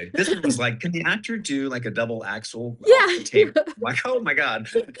 exactly. This one was like, can the actor do like a double axle off the Yeah. table? I'm like, oh my God.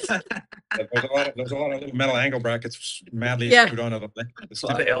 There's a lot of little metal angle brackets madly Yeah. screwed onto the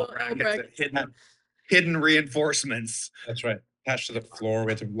stuff. The L Oh, brackets brackets. and hidden reinforcements. That's right. Attached to the floor.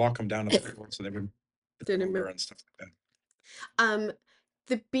 We had to lock them down to the floor so they would Didn't over remember. and stuff like that.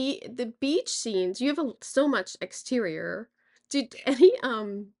 The beach scenes, you have so much exterior. Did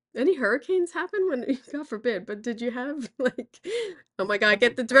any hurricanes happen when God forbid, but did you have like, oh my God,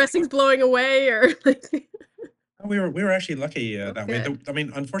 get the dressings blowing away or like We were actually lucky oh that way. good. I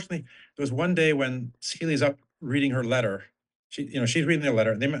mean, unfortunately, there was one day when Celia's up reading her letter. She's reading the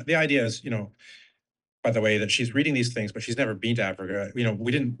letter. The idea is, by the way, that she's reading these things, but she's never been to Africa.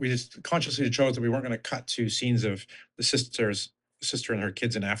 We just consciously chose that we weren't going to cut to scenes of the sister and her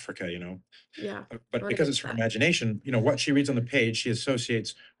kids in Africa. Yeah. I But want to because get it's to her that. imagination, what she reads on the page, she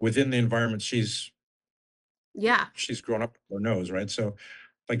associates within the environment Yeah. she's grown up or knows, right? So,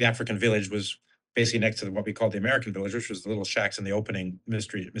 like the African village was basically next to what we call the American village, which was the little shacks in the opening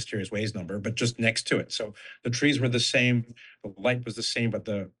mysterious ways number, but just next to it. So the trees were the same, the light was the same, but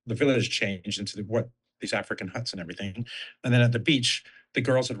the village changed into what these African huts and everything. And then at the beach, the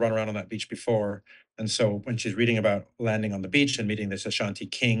girls had run around on that beach before. And so when she's reading about landing on the beach and meeting this Ashanti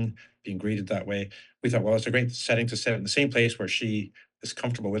king, being greeted that way, we thought, well, it's a great setting to set it in the same place where she is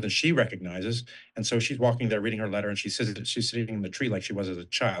comfortable with and she recognizes. And so she's walking there reading her letter, and she says that she's sitting in the tree like she was as a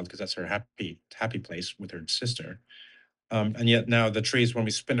child because that's her happy place with her sister. And yet now the trees, when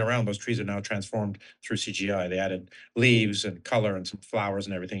we spin around, those trees are now transformed through CGI. They added leaves and color and some flowers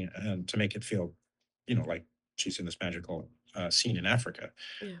and everything, and to make it feel, like she's in this magical scene in Africa.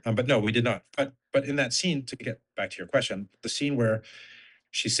 Yeah. But no, we did not. But in that scene, to get back to your question, the scene where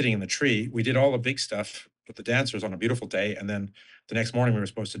she's sitting in the tree, we did all the big stuff with the dancers on a beautiful day, and then the next morning we were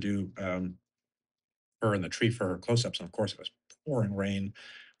supposed to do her in the tree for her close-ups, and of course it was pouring rain.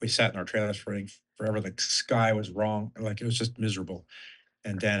 We sat in our trailers for forever. The sky was wrong, like it was just miserable.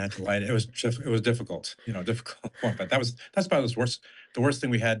 And Dan had to light it. It was difficult, difficult one. But that's about the worst thing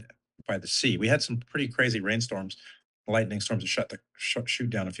we had by the sea. We had some pretty crazy rainstorms, lightning storms that shoot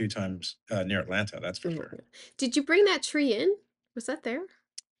down a few times near Atlanta. That's for Oh my sure. God. Did you bring that tree in? Was that there?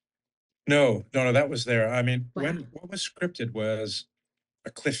 No, no, no, that was there. I mean, Wow. what was scripted was a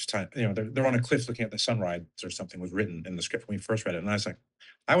cliff time. They're on a cliff looking at the sunrise or something was written in the script when we first read it. And I was like,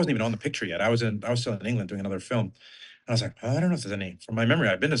 I wasn't even on the picture yet. I was still in England doing another film. And I was like, I don't know if there's any, from my memory,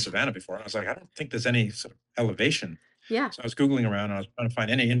 I've been to Savannah before. And I was like, I don't think there's any sort of elevation. Yeah. So I was Googling around and I was trying to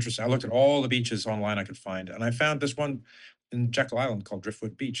find any interest. I looked at all the beaches online I could find. And I found this one in Jekyll Island called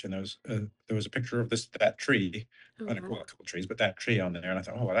Driftwood Beach. And there was a picture of that tree, Oh and a wow. couple of trees, but that tree on there. And I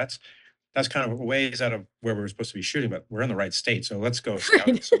thought, oh, well, that's kind of a ways out of where we were supposed to be shooting, but we're in the right state, so let's go scout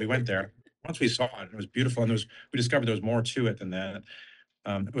Right. it. So we went there. Once we saw it, it was beautiful, and we discovered there was more to it than that.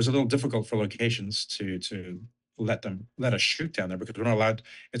 It was a little difficult for locations to let us shoot down there because we're not allowed.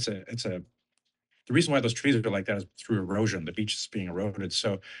 It's a the reason why those trees are like that is through erosion. The beach is being eroded,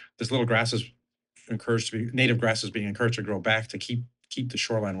 so this little grass is encouraged to be native grass is being encouraged to grow back to keep the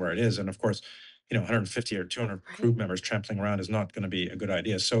shoreline where it is. And of course, 150 or 200 crew Right. members trampling around is not going to be a good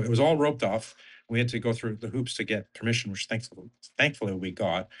idea. So it was all roped off. We had to go through the hoops to get permission, which thankfully we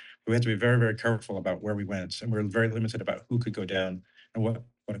got. We had to be very, very careful about where we went, and we were very limited about who could go down and what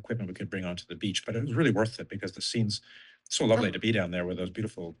equipment we could bring onto the beach. But it was really worth it because the scene's so lovely Oh, to be down there with those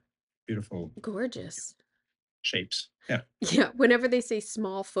beautiful, beautiful gorgeous. shapes. Yeah. Yeah, whenever they say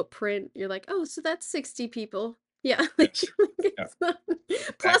small footprint, you're like, "Oh, so that's 60 people." Yeah, like Yes. Yeah. it's not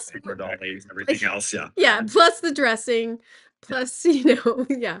Back plus paper dollies and everything else. Yeah. yeah, plus the dressing, Yeah. plus,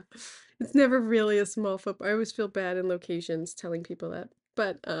 yeah. It's never really a small footprint. I always feel bad in locations telling people that.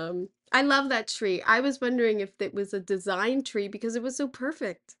 But, I love that tree. I was wondering if it was a design tree because it was so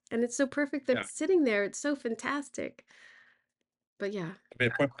perfect, and it's so perfect that Yeah. it's sitting there. It's so fantastic. But yeah. I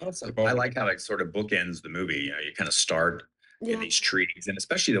mean, Also, I both. like how it sort of bookends the movie. You kind of start in Yeah. these trees, and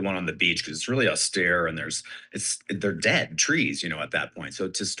especially the one on the beach because it's really austere and they're dead trees, at that point. So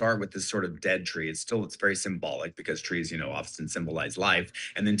to start with this sort of dead tree, it's very symbolic because trees, often symbolize life,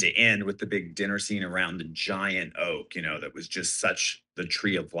 and then to end with the big dinner scene around the giant oak, that was just such the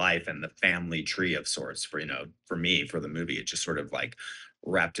tree of life and the family tree of sorts for me for the movie. It just sort of like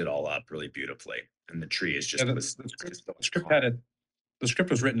wrapped it all up really beautifully, and the tree is Yeah, just was just so the script iconic. had it. The script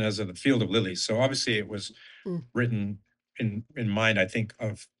was written as the field of lilies, so obviously it was Mm. written in mind, I think,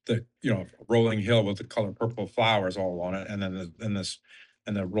 of the rolling hill with the color purple flowers all on it, and then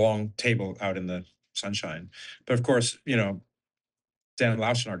the long table out in the sunshine. But of course, Dan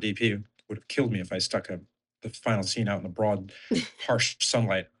Lauschen, our DP, would have killed me if I stuck the final scene out in the broad, harsh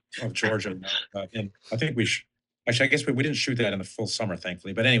sunlight of Georgia. And I think actually, I guess we didn't shoot that in the full summer,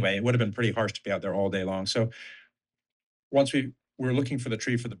 thankfully. But anyway, it would have been pretty harsh to be out there all day long. So once we were looking for the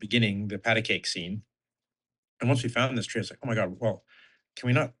tree for the beginning, the patty cake scene, and once we found this tree, I was like, oh my God, well, can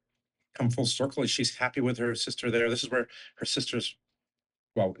we not come full circle? She's happy with her sister there. This is where her sister's,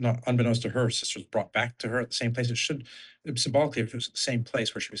 well, not unbeknownst to her, sister's brought back to her at the same place. Symbolically, if it was the same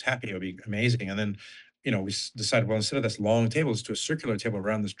place where she was happy, it would be amazing. And then we decided, well, instead of this long table, let's do a circular table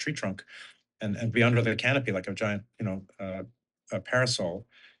around this tree trunk and be under the canopy like a giant, a parasol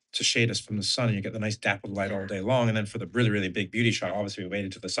to shade us from the sun. And you get the nice dappled light all Yeah, day long. And then for the really, really big beauty shot, obviously we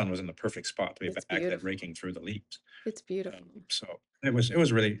waited till the sun was in the perfect spot to be it's back there beautiful. raking through the leaves. It's beautiful. So it was one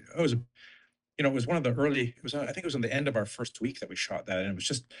of the early, I think it was in the end of our first week that we shot that. And it was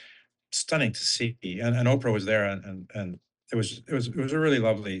just stunning to see. And Oprah was there and it was a really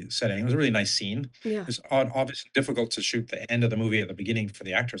lovely setting. It was a really nice scene. Yeah, It's obviously difficult to shoot the end of the movie at the beginning for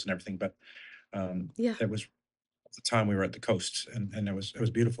the actors and everything, but yeah. it was the time we were at the coast, and it was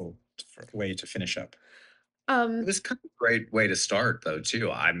beautiful for a way to finish up. It Um, was kind of a great way to start, though, too.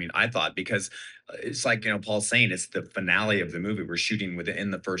 I mean, I thought because it's like, Paul's saying it's the finale of the movie. We're shooting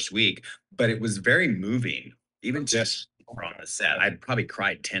within the first week, but it was very moving. Even to Yes. people on the set, I probably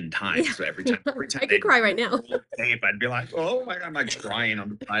cried 10 yeah. times. So every time I could they cry right now. roll the tape, I'd be like, oh my God, I'm like crying on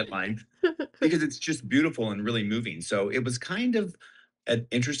the sideline because it's just beautiful and really moving. So it was kind of an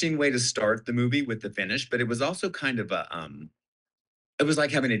interesting way to start the movie with the finish, but it was also kind of it was like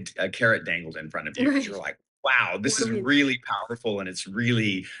having a carrot dangled in front of you because Right. you're like, wow, this What do is we? really powerful and it's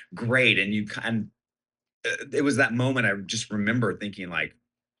really great. And it was that moment I just remember thinking like,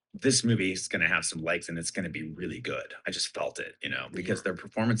 this movie is going to have some legs and it's going to be really good. I just felt it, Yeah, because their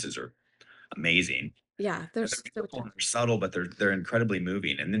performances are amazing. yeah. And they're There's so beautiful much. and they're subtle, but they're incredibly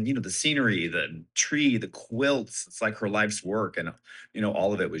moving. And then, the scenery, the tree, the quilts, it's like her life's work. And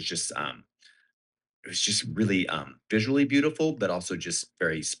all of it was just really visually beautiful, but also just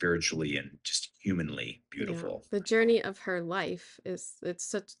very spiritually and just humanly Yeah, beautiful. the journey of her life is that's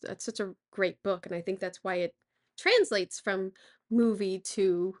such a great book, and I think that's why it translates from movie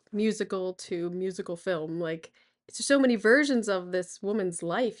to musical film. Like it's so many versions of this woman's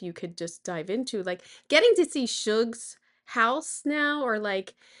life you could just dive into. Like getting to see Shug's house now, or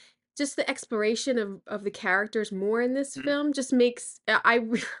like just the exploration of the characters more in this Mhm. film just makes I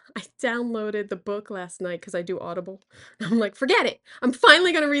downloaded the book last night because I do Audible. I'm like, forget it. I'm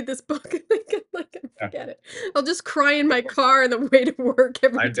finally gonna read this book. Yeah. Forget it. I'll just cry in my car on the way to work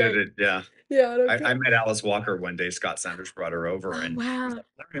every I did day. it. Yeah. Yeah, I don't I care. met Alice Walker one day. Scott Sanders brought her over Oh and he was wow. like,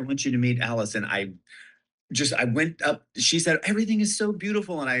 Larry, I want you to meet Alice. And I went up, she said, everything is so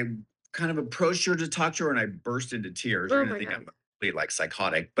beautiful. And I kind of approached her to talk to her and I burst into tears. You're Oh going to my think God. I'm completely like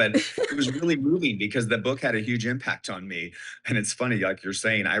psychotic, but it was really moving because the book had a huge impact on me. And it's funny, like you're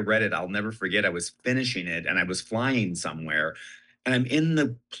saying, I read it. I'll never forget. I was finishing it and I was flying somewhere and I'm in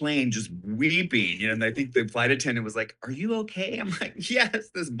the plane just weeping, and I think the flight attendant was like, are you okay? I'm like, yes,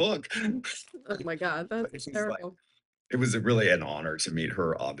 this book. Oh my God, But that's it was like, terrible. it was really an honor to meet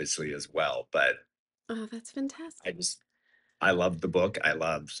her, obviously, as well. But Oh, that's I fantastic. just I loved the book. I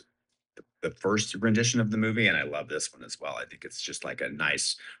loved the first rendition of the movie, and I love this one as well. I think it's just like a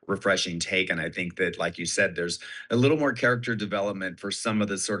nice, refreshing take. And I think that, like you said, there's a little more character development for some of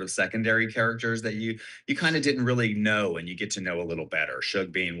the sort of secondary characters that you kind of didn't really know, and you get to know a little better.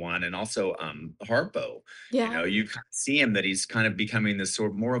 Shug being one, and also Harpo. Yeah. You kind of see him that he's kind of becoming this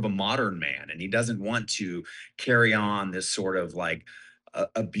sort of more of a modern man, and he doesn't want to carry on this sort of like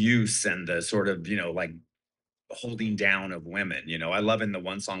abuse and the sort of like holding down of women. I love in the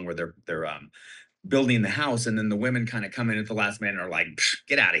one song where they're building the house and then the women kind of come in at the last minute and are like,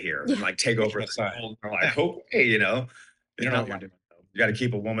 get out of here and Yeah. like take over Pushing the aside. whole. They're like, Yeah. okay, You they're know not what you're like, doing. you got to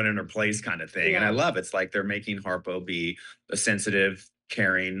keep a woman in her place kind of thing. And I Yeah. love it's like they're making Harpo be a sensitive,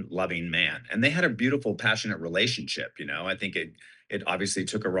 caring, loving man. And they had a beautiful, passionate relationship. I think it obviously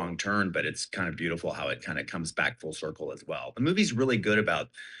took a wrong turn, but it's kind of beautiful how it kind of comes back full circle as well. The movie's really good about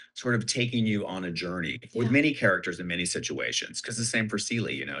sort of taking you on a journey with Yeah. many characters in many situations. Because the same for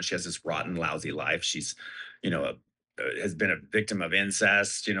Celie, she has this rotten, lousy life. She's, has been a victim of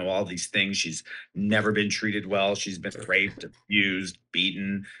incest, all these things. She's never been treated well. She's been raped, abused,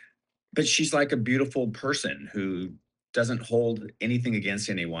 beaten, but she's like a beautiful person who doesn't hold anything against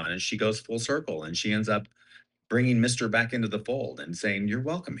anyone. And she goes full circle and she ends up bringing Mister back into the fold and saying, you're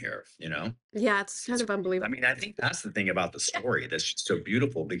welcome here. Yeah, it's kind It's of I unbelievable. mean, I think that's the thing about the story that's just so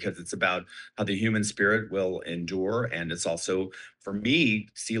beautiful because it's about how the human spirit will endure. And it's also, for me,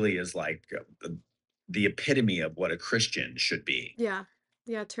 Celia is like the epitome of what a Christian should be. Yeah.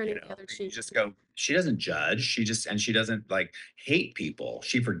 Yeah, turning the other You cheek. just go, she doesn't judge. She doesn't like hate people.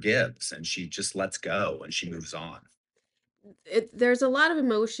 She forgives and she just lets go and she moves on. There's a lot of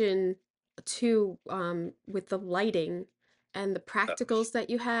emotion too with the lighting and the Uh, practicals that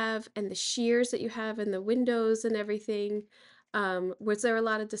you have and the shears that you have in the windows and everything. Was there a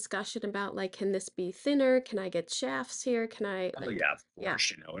lot of discussion about like, can this be thinner? Can I get shafts here? Can I Oh like, yeah, of yeah,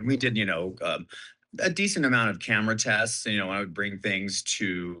 course, and we did, a decent amount of camera tests. I would bring things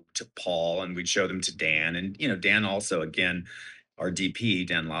to Paul, and we'd show them to Dan. And Dan also, again, our DP,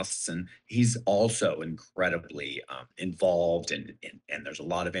 Dan Lawson, he's also incredibly involved, and there's a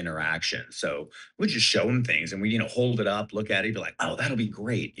lot of interaction. So we just show him things, and we hold it up, look at it, be like, oh, that'll be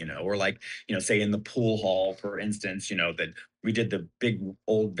great, or like say in the pool hall, for instance, that we did the big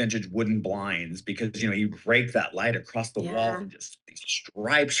old vintage wooden blinds because you break that light across the wall Yeah. and just these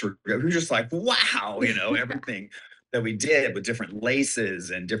stripes we're just like, wow, everything that we did with different laces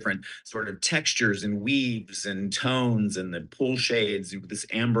and different sort of textures and weaves and tones and the pool shades with this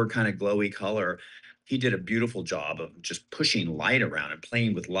amber kind of glowy color. He did a beautiful job of just pushing light around and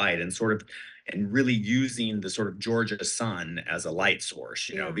playing with light and sort of and really using the sort of Georgia sun as a light source,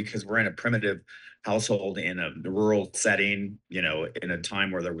 Yeah. because we're in a primitive household in a rural setting, in a time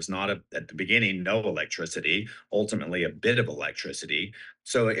where there was not at the beginning, no electricity, ultimately a bit of electricity.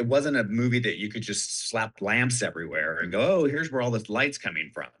 So it wasn't a movie that you could just slap lamps everywhere and go, oh, here's where all this light's coming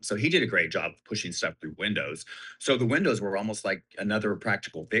from. So he did a great job of pushing stuff through windows. So the windows were almost like another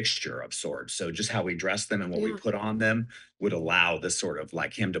practical fixture of sorts. So just how we dressed them and what we Yeah. put on them would allow this sort of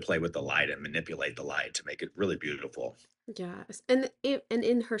like him to play with the light and manipulate the light to make it really beautiful. Yes. And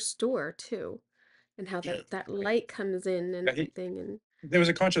in her store too. And how Yeah. that light comes in and Yeah, everything. And there was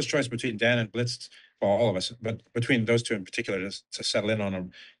a conscious choice between Dan and Blitz, well, all of us, but between those two in particular, to settle in on a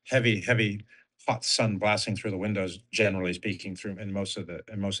heavy, heavy, hot sun blasting through the windows, generally speaking, through in most of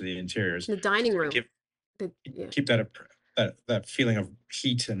the interiors, the dining to room. give Yeah. keep that feeling of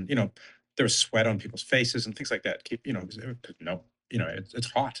heat, and there was sweat on people's faces and things like that. Keep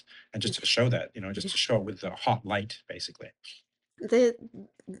it's hot, and just to show that, just Yeah. to show it with the hot light, basically. The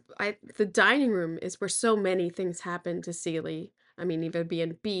the dining room is where so many things happen to Celie. I mean, either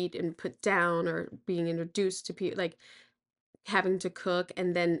being beat and put down or being introduced to people, like having to cook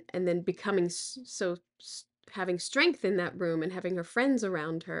and then becoming having strength in that room and having her friends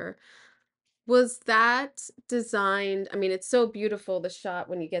around her. Was that designed? I mean, it's so beautiful, the shot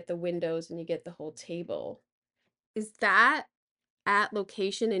when you get the windows and you get the whole table. Is that at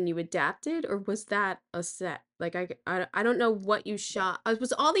location and you adapted, or was that a set? Like I don't know what you shot.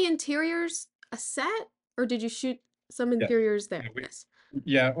 Was all the interiors a set, or did you shoot some Yeah. interiors there? Yeah, Yes.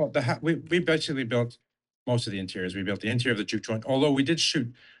 Yeah, well, we basically built most of the interiors. We built the interior of the juke joint, although we did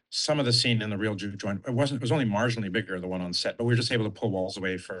shoot some of the scene in the real juke joint. It was only marginally bigger, the one on set, but we were just able to pull walls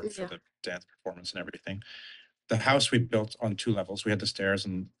away for Yeah. the dance performance and everything. The house we built on two levels. We had the stairs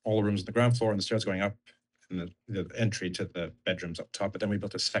and all the rooms on the ground floor, and the stairs going up, and the entry to the bedrooms up top. But then we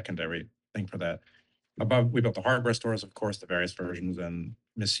built a secondary thing for that. Above, we built the hardware stores, of course, the various versions, and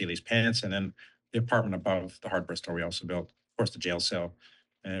Miss Seeley's pants, and then the apartment above the hardware store. We also built, of course, the jail cell,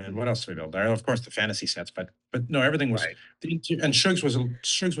 and what else did we build there? Of course, the fantasy sets, but no, everything was Right. and Shugs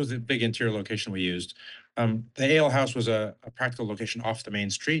was the big interior location we used. The ale house was a practical location off the main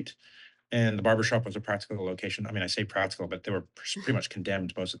street, and the barbershop was a practical location. I mean, I say practical, but they were pretty much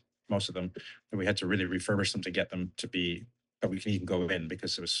condemned, most of them. And we had to really refurbish them to get them to be that we can even go in,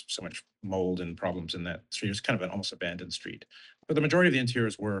 because there was so much mold and problems in that street. It was kind of an almost abandoned street. But the majority of the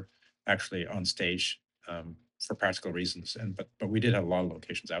interiors were actually on stage, for practical reasons. But we did have a lot of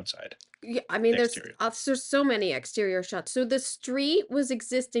locations outside Yeah, I mean, the exterior. there's so many exterior shots. So the street was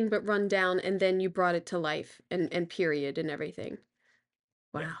existing but run down, and then you brought it to life and period and everything.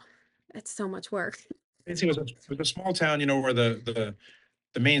 Yeah. Wow, that's so much work. It was a small town, where the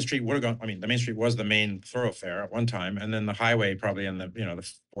main street would have gone. I mean, the main street was the main thoroughfare at one time, and then the highway, probably in the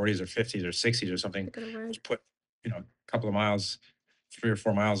 40s or 50s or 60s or something, Look at the was road. put a couple of miles, 3 or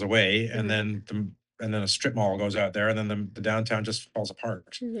 4 miles away, and Yeah. then a strip mall goes out there, and then the downtown just falls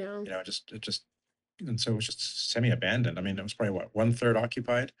apart. Yeah. And so it was just semi-abandoned. I mean, it was probably what, one third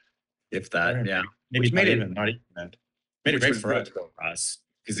occupied If that, there, yeah. maybe Which not even that. Made it which great was for good us. for us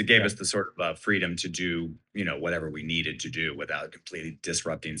because it gave Yeah. us the sort of freedom to do, whatever we needed to do without completely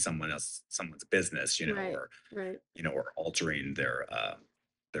disrupting someone's business, Right. Right. or altering their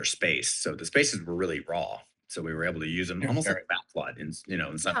space. So the spaces were really raw. So we were able to use them Yeah, almost like very. backlot in some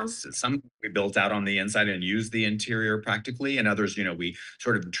Yeah. instances. Some we built out on the inside and used the interior practically, and others, we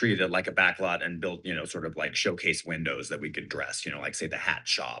sort of treated it like a backlot and built, sort of like showcase windows that we could dress, like say the hat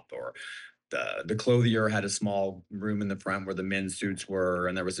shop, or the clothier had a small room in the front where the men's suits were,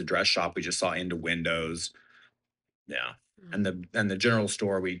 and there was a dress shop we just saw into windows. Yeah. Mm. And the general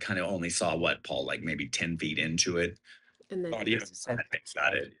store, we kind of only saw what, Paul, like maybe 10 feet into it. And then Not you even. guys said,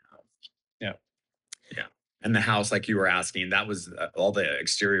 Got it. Yeah. Yeah. And the house, like you were asking, that was all the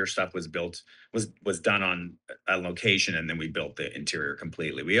exterior stuff was done on a location, and then we built the interior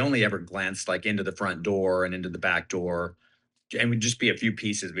completely. We only ever glanced like into the front door and into the back door, and would just be a few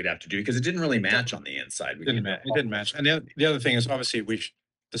pieces we'd have to do because it didn't really match on the inside. We Didn't need ma the it didn't match, and the other thing is obviously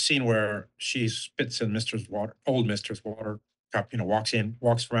the scene where she spits in Mister's water old Mister's water cup,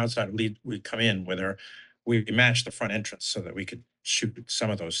 walks from outside, we come in with her. We matched the front entrance so that we could shoot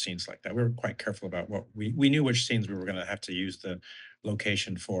some of those scenes like that. We were quite careful about what we knew which scenes we were gonna have to use the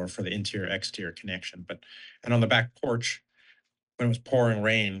location for the interior-exterior connection, and on the back porch, when it was pouring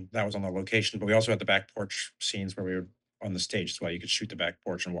rain, that was on the location, but we also had the back porch scenes where we were on the stage as well. You could shoot the back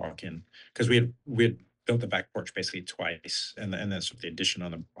porch and walk in because we had built the back porch basically twice, and then sort of the addition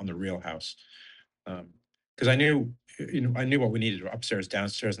on the real house. Because I knew what we needed upstairs,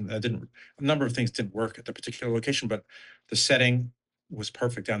 downstairs, and that didn't a number of things didn't work at the particular location, but the setting was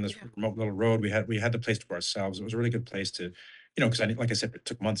perfect down this Yeah. remote little road. We had the place to ourselves. It was a really good place to, because like I said, it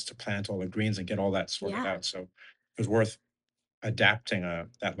took months to plant all the greens and get all that sorted Yeah. out. So it was worth adapting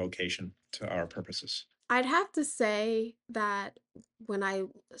that location to our purposes. I'd have to say that when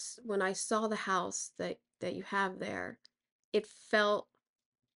I saw the house that you have there, it felt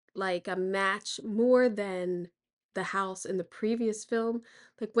like a match more than the house in the previous film.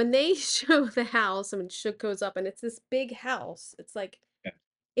 Like when they show the house, I mean, Shook goes up and it's this big house. It's like Yeah.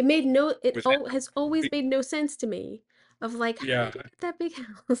 it made no It it was all has always we- made no sense to me of like how yeah. did they get that big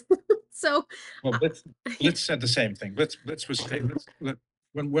house? So Well, uh, Blitz said the same thing. Blitz was hey,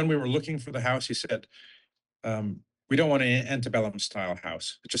 when we were looking for the house, he said, "We don't want an antebellum style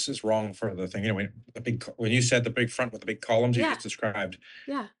house. It just is wrong for the thing." When you said the big front with the big columns you yeah, just described,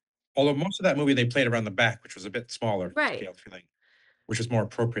 yeah, although most of that movie they played around the back, which was a bit smaller right. scale feeling, which is more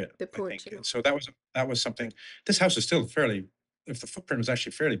appropriate, The I porch, think. And so that was something. This house is still fairly, if the footprint was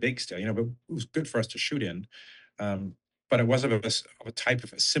actually fairly big still, but it was good for us to shoot in. Um, but it was of a type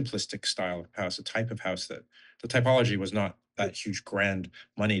of a simplistic style of house, a type of house that the typology was not that huge, grand,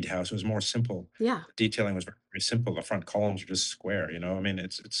 moneyed house. It was more simple. yeah, The detailing was very, very simple. The front columns are just square. I mean,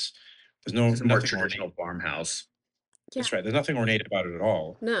 it's there's It's a more nothing ornate. traditional farmhouse. yeah. That's right. There's nothing ornate about it at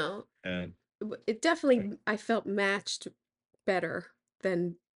all. No, And it definitely I felt matched better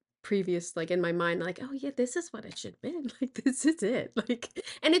than previous, like in my mind, like, oh yeah, this is what it should have been. Like this is it. Like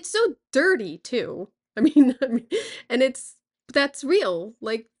and it's so dirty too. I mean, and that's real.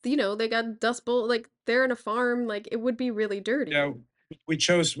 Like, they got dust bowl, like they're in a farm, like it would be really dirty. Yeah, we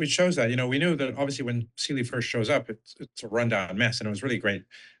chose that. We knew that obviously when Seeley first shows up, it's a rundown mess, and it was really great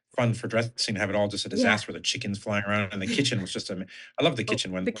fun for dressing to have it all just a Yeah. disaster with the chickens flying around, and the kitchen was just a. I love the Oh,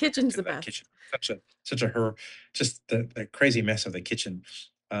 kitchen the when we walked kitchen's the into that best. kitchen. Such a her, just the crazy mess of the kitchen.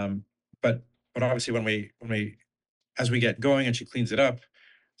 Um, but obviously when we as we get going and she cleans it up,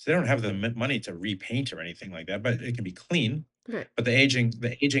 so they don't have the money to repaint or anything like that, but it can be clean. Right. But the aging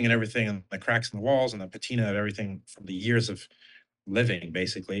and everything, and the cracks in the walls and the patina of everything from the years of living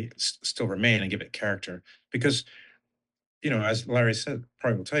basically still remain and give it character because as Larry said,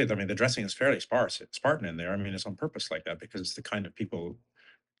 probably will tell you, I mean, the dressing is fairly Spartan in there. I mean, it's on purpose like that because it's the kind of people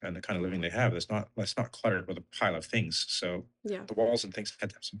and the kind of living they have. That's not cluttered with a pile of things. So Yeah. the walls and things had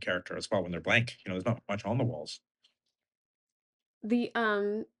to have some character as well when they're blank. There's not much on the walls. The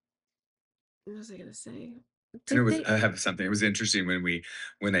what was I gonna say? And it Did was they I have something. It was interesting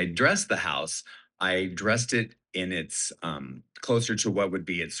when I dressed the house, I dressed it in its closer to what would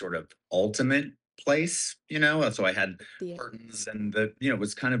be its sort of ultimate place. So I had the curtains and it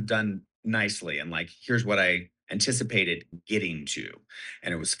was kind of done nicely and like here's what I anticipated getting to.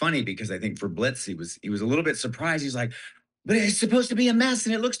 And it was funny because I think for Blitz he was a little bit surprised. He's like, but it's supposed to be a mess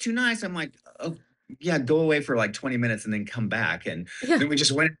and it looks too nice. I'm like, oh yeah, go away for like 20 minutes and then come back. And Yeah. then we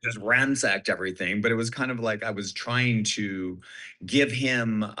just went and just ransacked everything. But it was kind of like I was trying to give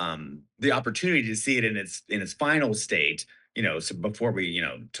him the opportunity to see it in its final state, so before we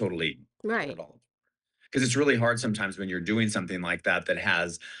totally tore Right. it all because it's really hard sometimes when you're doing something like that that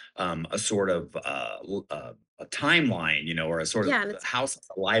has a sort of a timeline, or a sort of Yeah, and the house has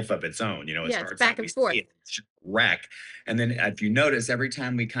a life of its own. It it's starts out back we and see forth. it, it's just a wreck, and then if you notice, every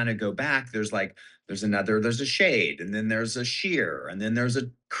time we kind of go back, there's a shade, and then there's a sheer, and then there's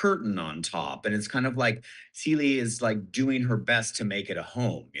a curtain on top, and it's kind of like Celie is like doing her best to make it a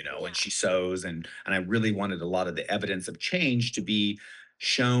home, and Yeah. she sews, and I really wanted a lot of the evidence of change to be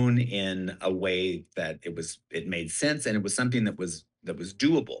shown in a way that it made sense and it was something that was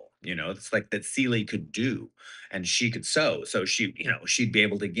doable. It's like that Celie could do and she could sew. So she'd be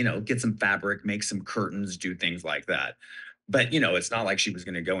able to, get some fabric, make some curtains, do things like that. But it's not like she was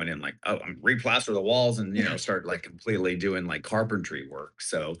going to go in and like, oh, I'm replaster the walls and start like completely doing like carpentry work.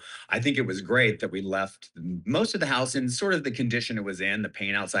 So I think it was great that we left most of the house in sort of the condition it was in. The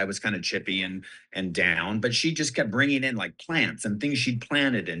paint outside was kind of chippy and down, but she just kept bringing in like plants and things she'd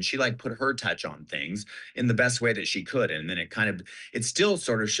planted, and she like put her touch on things in the best way that she could. And then it still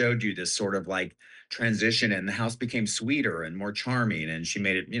sort of showed you this sort of like transition, and the house became sweeter and more charming, and she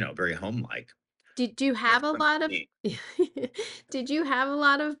made it very home like. Did you have a lot of did you have a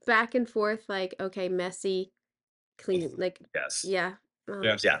lot of back and forth, like, okay, messy, clean, like, Yes. yeah.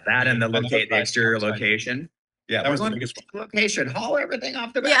 Yes. Yeah, that and the Outside, exterior outside. location. Yeah, That we're was the going to biggest the location. Haul everything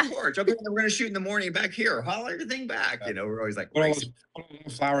off the Yeah. back porch. Okay, we're going to shoot in the morning back here. Haul everything back. one. We're always like Put all racing. those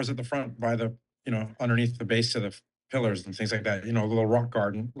little flowers at the front by the, underneath the base of the pillars and things like that. A little rock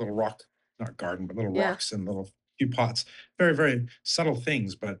garden, little rock, not garden, but little Yeah. rocks and little few pots. Very, very subtle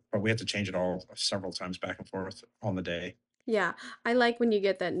things, but we had to change it all several times back and forth on the day. Yeah, I like when you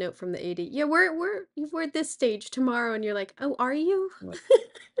get that note from the AD. Yeah, we're at this stage tomorrow, and you're like, "Oh, are you? I'm like,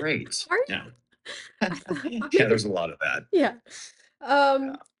 great. Are Yeah. you?" I thought, Yeah, maybe, there's a lot of that. yeah.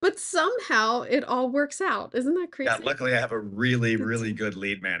 Yeah. But somehow it all works out. Isn't that Yeah, crazy? luckily I have a really, Good really team. good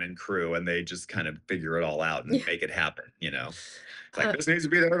lead man and crew, and they just kind of figure it all out Yeah. and make it happen. It's like, Uh, this needs to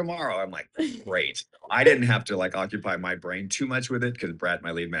be there tomorrow. I'm like, great. I didn't have to like occupy my brain too much with it because Brad,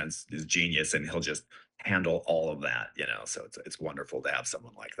 my lead man, is genius, and he'll just handle all of that. So it's wonderful to have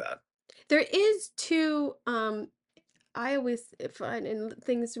someone like that. there is two. I always find in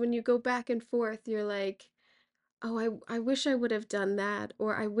things when you go back and forth, you're like, "Oh, I wish I would have done that,"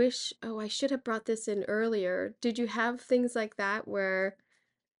 or "I wish, oh, I should have brought this in earlier." Did you have things like that where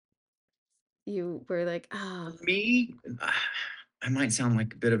you were like, "Oh, Me, I might sound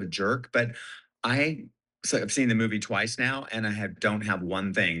like a bit of a jerk, but I so I've seen the movie twice now, and don't have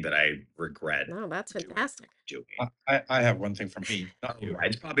one thing that I regret no, that's doing. fantastic." Doing. I have one thing from me, not you. Right,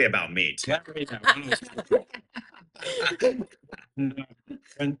 it's probably about me too. No,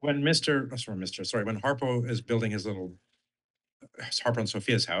 when when Harpo is building his little Harpo and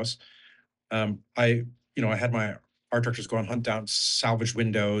Sophia's house, I had my art directors go and hunt down salvaged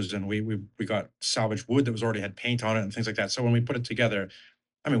windows, and we got salvaged wood that was already had paint on it and things like that. So when we put it together,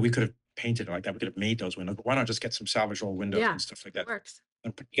 I mean, we could have painted it like that. We could have made those windows, but why not just get some salvaged old windows Yeah, and stuff like it that works.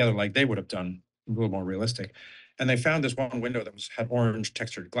 and put together like they would have done, a little more realistic. And they found this one window that had orange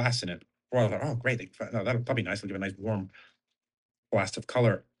textured glass in it. Well, I thought, oh, great, that'll be nice. It'll give a nice warm blast of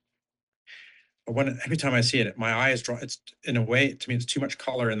color. But every time I see it, my eyes draw. It's in a way to me, it's too much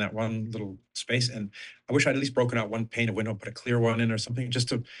color in that one little space, and I wish I'd at least broken out one pane of window, put a clear one in or something. Just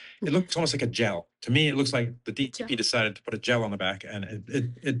to, it looks almost like a gel to me. It looks like the DP decided to put a gel on the back, and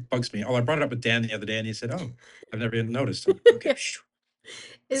it bugs me. Oh, I brought it up with Dan the other day, and he said, "Oh, I've never even noticed." I'm like, okay,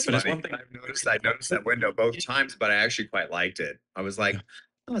 It's but it's Funny. one thing. I noticed that window both times, but I actually quite liked it. I was like,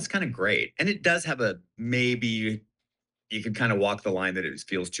 oh, it's kind of great. And it does have a maybe you can kind of walk the line that it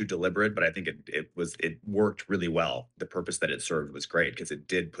feels too deliberate, but I think it worked really well. The purpose that it served was great because it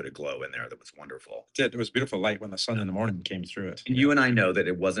did put a glow in there that was wonderful. It was beautiful light when the sun in the morning came through it. And you and I know that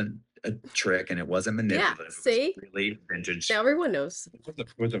it wasn't a trick and it wasn't yeah. manipulative. See, It was really vintage. now everyone knows. It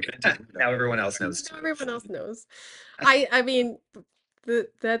was a vintage Now everyone else knows Now too. everyone else knows. I mean,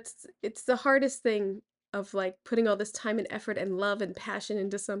 it's the hardest thing of like putting all this time and effort and love and passion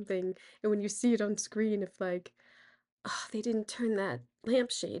into something, and when you see it on screen, if like, oh, they didn't turn that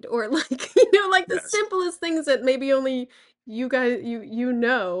lampshade, or like, like the Yes. simplest things that maybe only you guys you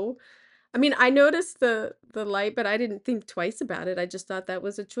know. I mean, I noticed the light, but I didn't think twice about it. I just thought that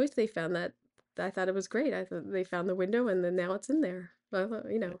was a choice they found. That I thought it was great. I thought they found the window, and then now it's in there. Well,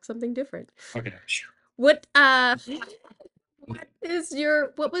 something different. Okay. What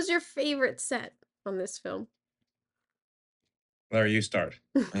what was your favorite set on this film? Larry, you start.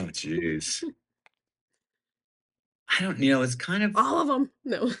 Oh, jeez. I don't, it's kind of, All of them?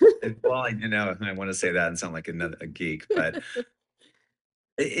 No. well, I want to say that and sound like a geek, but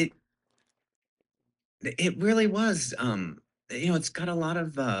it, it really was, it's got a lot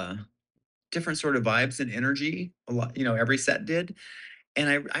of, different sort of vibes and energy. A lot, every set did.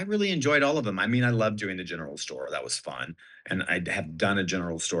 And I really enjoyed all of them. I mean, I love doing the general store. That was fun. And I have done a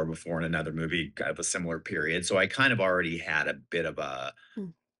general store before in another movie of a similar period. So I kind of already had a bit of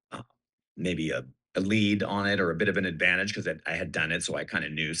Mm. uh, maybe a lead on it or a bit of an advantage because I had done it. So I kind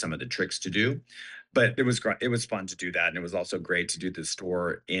of knew some of the tricks to do. But it was fun to do that. And it was also great to do the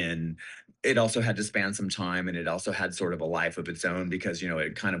store it also had to span some time, and it also had sort of a life of its own because,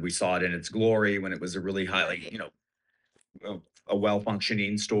 it kind of, we saw it in its glory when it was a really highly, Right. a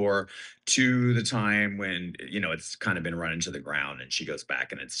well-functioning store to the time when, it's kind of been run into the ground and she goes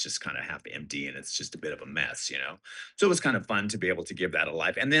back and it's just kind of half empty and it's just a bit of a mess. So it was kind of fun to be able to give that a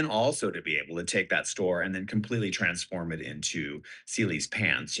life. And then also to be able to take that store and then completely transform it into Sealy's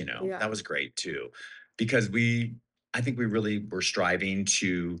Pants. Yeah. That was great too. Because I think we really were striving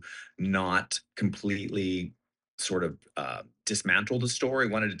to not completely sort of dismantle the story.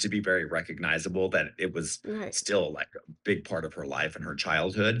 Wanted it to be very recognizable that it was Right. still like a big part of her life and her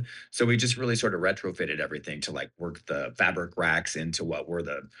childhood. So we just really sort of retrofitted everything to like work the fabric racks into what were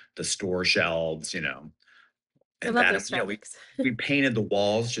the store shelves. I And love that those fabrics. we painted the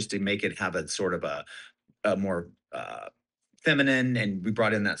walls just to make it have a sort of a more feminine, and we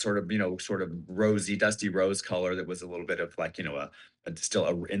brought in that sort of rosy, dusty rose color that was a little bit of like,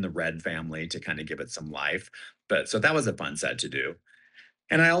 still in the red family to kind of give it some life. But so that was a fun set to do.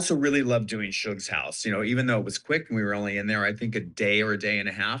 And I also really loved doing Shug's house, even though it was quick and we were only in there, I think a day or a day and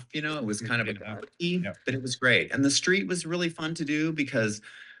a half, it was kind of a quickie, Yeah. but it was great. And the street was really fun to do because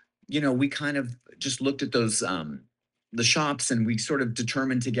we kind of just looked at those the shops and we sort of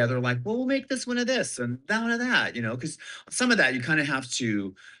determined together like, well, we'll make this one of this and that one of that, because some of that you kind of have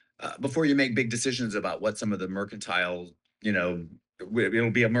to before you make big decisions about what some of the mercantile,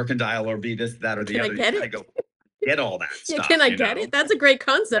 it'll be a mercantile or be this, that, or the Can I other. You get kind it? of go get all that Yeah, stuff. can I get it? That's a great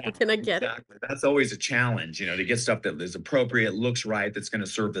concept. Yeah, Can I get it? Exactly. That's always a challenge, to get stuff that is appropriate, looks right, that's going to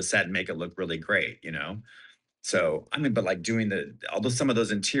serve the set and make it look really great. So, I mean, but like doing some of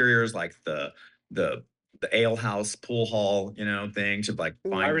those interiors, like the ale house, pool hall, thing to like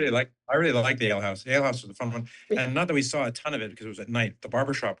Yeah. I find. really like the ale house. The ale house was a fun one. Yeah. And not that we saw a ton of it because it was at night. The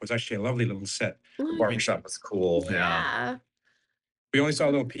barbershop was actually a lovely little set. The Oh, barbershop was cool. Yeah. yeah. We only saw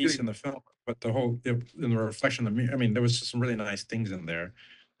a little piece in the film, but the whole in the reflection of the mirror. I mean, there was some really nice things in there.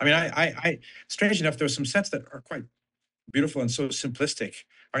 I mean, I strange enough, there were some sets that are quite beautiful and so simplistic.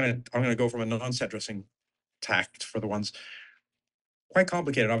 I'm gonna go from a non-set dressing tact for the ones quite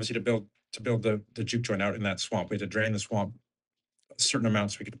complicated, obviously, to build the juke joint out in that swamp. We had to drain the swamp a certain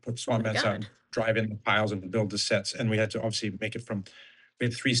amount so we could put swamp my mats out God. and drive in the piles and build the sets. And we had to obviously make it we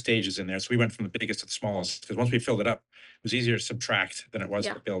had 3 stages in there. So we went from the biggest to the smallest because once we filled it up, it was easier to subtract than it was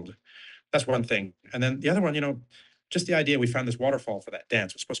Yeah. to build. That's one thing. And then the other one, just the idea we found this waterfall for that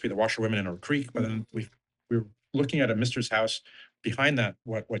dance. It was supposed to be the washerwomen in a creek, but then we were looking at a mister's house behind that,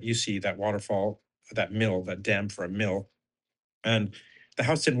 what you see, that waterfall, that mill, that dam for a mill. And the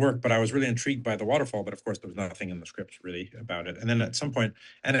house didn't work, but I was really intrigued by the waterfall. But of course, there was nothing in the script really about it. And then at some point,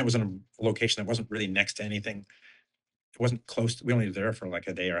 and it was in a location that wasn't really next to anything. It wasn't close. We only were there for like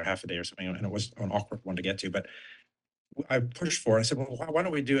a day or a half a day or something, and it was an awkward one to get to. But I pushed for it. I said, well, why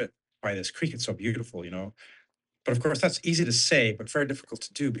don't we do it by this creek? It's so beautiful. But of course, that's easy to say, but very difficult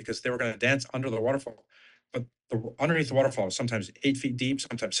to do because they were going to dance under the waterfall. But underneath the waterfall was sometimes 8 feet deep,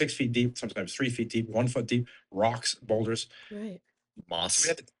 sometimes 6 feet deep, sometimes 3 feet deep, 1 foot deep, rocks, boulders. Right. Moss, So we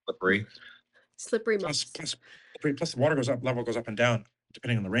had to, slippery. Slippery plus, moss. plus the water level goes up and down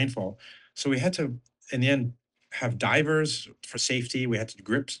depending on the rainfall. So we had to, in the end, have divers for safety. We had to do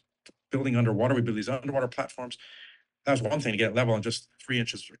grips, building underwater. We built these underwater platforms. That was one thing to get it level and just 3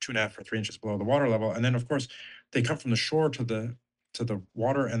 inches or 2.5 or 3 inches below the water level. And then of course they come from the shore to the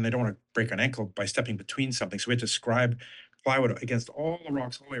water and they don't want to break an ankle by stepping between something. So we had to scribe plywood against all the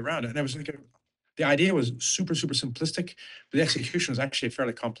rocks all the way around. And it was like the idea was super, super simplistic, but the execution was actually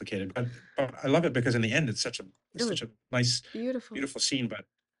fairly complicated. But I love it because in the end it's such a nice, Beautiful. beautiful scene, but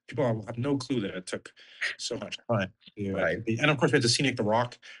people have no clue that it took so much time. Right. And of course we had to scenic the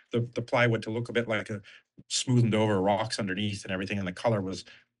rock, the plywood to look a bit like a smoothed over rocks underneath and everything. And the color was,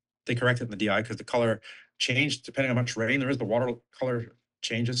 they corrected in the DI because the color changed depending on how much rain there is. The water color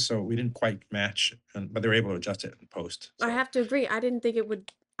changes, so we didn't quite match, but they were able to adjust it in post. I So, have to agree. I didn't think it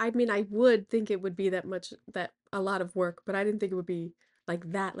would. I mean, I would think it would be that a lot of work, but I didn't think it would be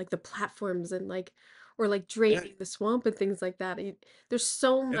like that, like the platforms and or like yeah, draining the swamp and things like that. There's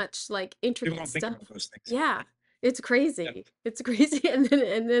so yeah. much like People intricate don't think stuff. about those things. Yeah, it's Yeah, crazy. It's crazy. And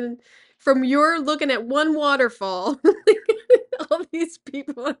then from your looking at one waterfall, all these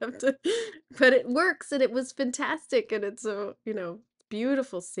people have to, but it works and it was fantastic and it's a,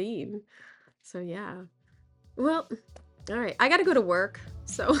 beautiful scene. So yeah. Well, all right. I got to go to work.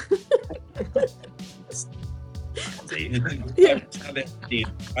 So yeah.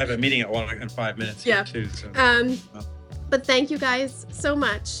 I have a meeting at 1 in 5 minutes Yeah. here too. So But thank you guys so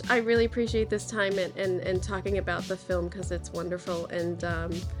much. I really appreciate this time and talking about the film because it's wonderful and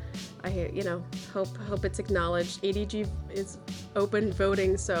I hope it's acknowledged. ADG is open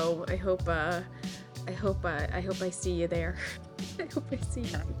voting, so I hope I see you there. I hope I see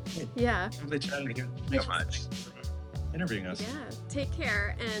you. Yeah. lovely chatting again. So much. interviewing us. Yeah, take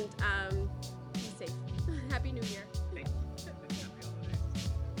care and be safe. Happy New Year.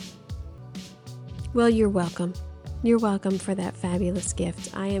 Well, you're welcome. You're welcome for that fabulous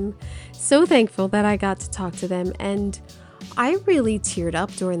gift. I am so thankful that I got to talk to them, and I really teared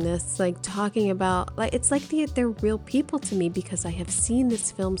up during this, like talking about, like, it's like they're real people to me because I have seen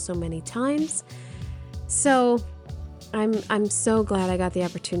this film so many times. So I'm so glad I got the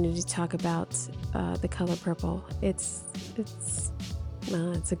opportunity to talk about The Color Purple. It's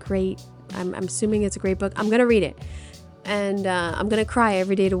a great. I'm assuming it's a great book. I'm gonna read it, and I'm gonna cry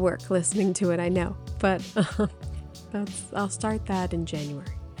every day to work listening to it. I know, but I'll start that in January.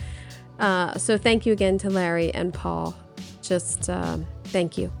 So thank you again to Larry and Paul. Just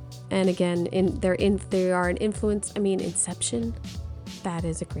thank you. And again, they are an influence. I mean, Inception. That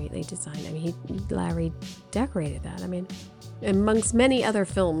is a greatly designed. I mean, Larry decorated that. I mean, amongst many other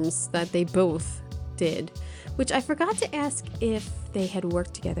films that they both did, which I forgot to ask if they had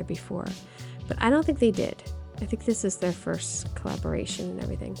worked together before, but I don't think they did. I think this is their first collaboration and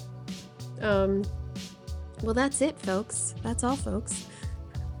everything. Well, that's it, folks. That's all, folks.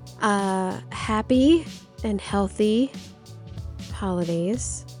 Happy and healthy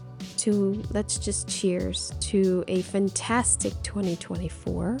holidays. Let's just cheers to a fantastic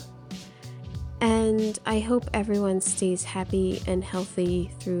 2024. And I hope everyone stays happy and healthy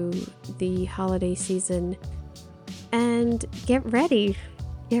through the holiday season. And get ready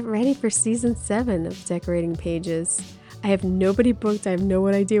for season 7 of Decorating Pages. I have nobody booked. I have no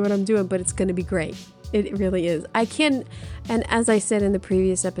idea what I'm doing, but it's going to be great. It really is. And as I said in the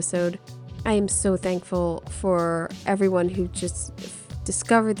previous episode, I am so thankful for everyone who just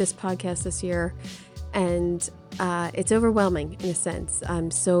discovered this podcast this year, and it's overwhelming in a sense. I'm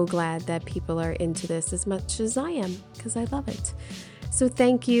so glad that people are into this as much as I am, because I love it. So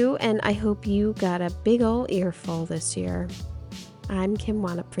thank you, and I hope you got a big ol' earful this year. I'm Kim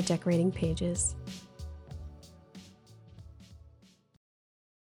Wanup for Decorating Pages.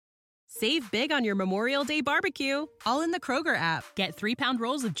 Save big on your Memorial Day barbecue, all in the Kroger app. Get 3-pound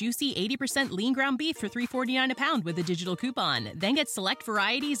rolls of juicy 80% lean ground beef for $3.49 a pound with a digital coupon. Then get select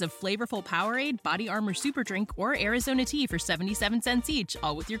varieties of flavorful Powerade, Body Armor Super Drink, or Arizona tea for 77 cents each,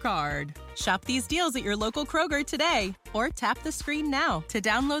 all with your card. Shop these deals at your local Kroger today, or tap the screen now to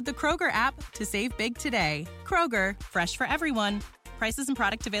download the Kroger app to save big today. Kroger, fresh for everyone. Prices and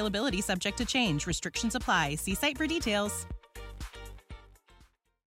product availability subject to change. Restrictions apply. See site for details.